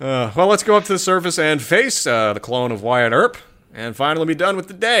 Well, let's go up to the surface and face the clone of Wyatt Earp, and finally be done with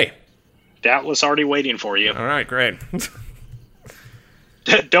the day. Doubtless already waiting for you. All right, great.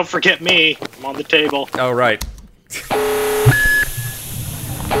 Don't forget me. I'm on the table. All right.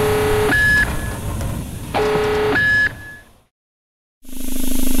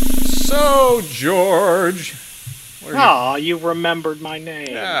 So, George. Aw, you remembered my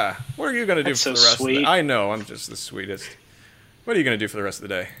name. Yeah. What are you going to do for the rest of the day? I know, I'm just the sweetest. What are you going to do for the rest of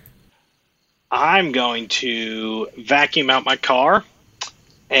the day? I'm going to vacuum out my car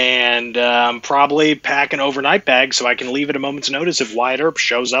and probably pack an overnight bag so I can leave at a moment's notice if Wyatt Earp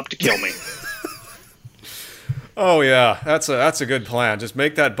shows up to kill me. Oh, yeah. That's a good plan. Just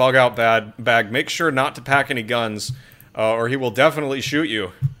make that bug-out bag. Make sure not to pack any guns, or he will definitely shoot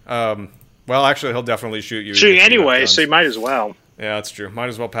you. Well, actually, he'll definitely shoot you. Shoot you anyway, so you might as well. Yeah, that's true. Might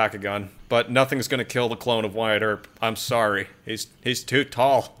as well pack a gun. But nothing's going to kill the clone of Wyatt Earp. I'm sorry. He's too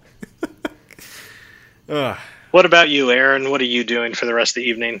tall. What about you, Aaron? What are you doing for the rest of the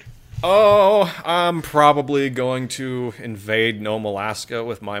evening? Oh, I'm probably going to invade Nome, Alaska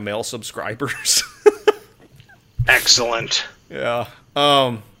with my male subscribers. Excellent. Yeah.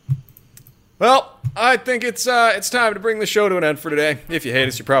 Well, I think it's time to bring the show to an end for today. If you hate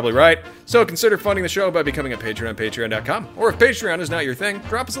us, you're probably right. So consider funding the show by becoming a patron on patreon.com. Or if Patreon is not your thing,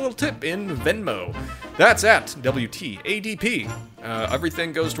 drop us a little tip in Venmo. That's at WTADP.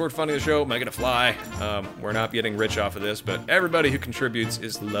 Everything goes toward funding the show. Make it a fly. We're not getting rich off of this, but everybody who contributes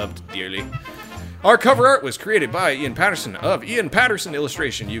is loved dearly. Our cover art was created by Ian Patterson of Ian Patterson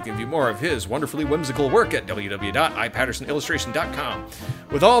Illustration. You can view more of his wonderfully whimsical work at www.ipattersonillustration.com.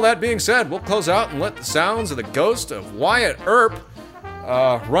 With all that being said, we'll close out and let the sounds of the ghost of Wyatt Earp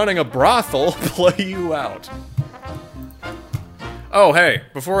running a brothel play you out. Oh, hey,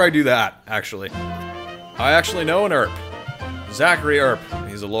 before I do that, actually, I actually know an Earp. Zachary Earp.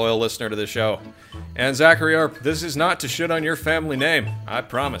 He's a loyal listener to the show. And Zachary Earp, this is not to shit on your family name. I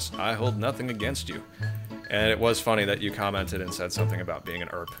promise. I hold nothing against you. And it was funny that you commented and said something about being an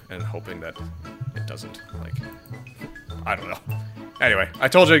Earp and hoping that it doesn't, I don't know. Anyway, I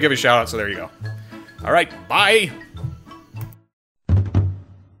told you to give you a shout out, so there you go. All right, bye!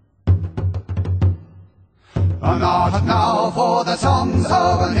 Not now for the songs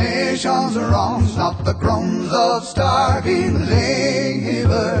of a nation's wrongs, not the groans of starving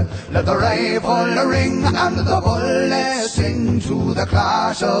labor. Let the rifle ring and the bullet sing to the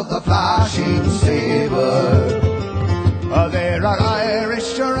clash of the flashing saber. There are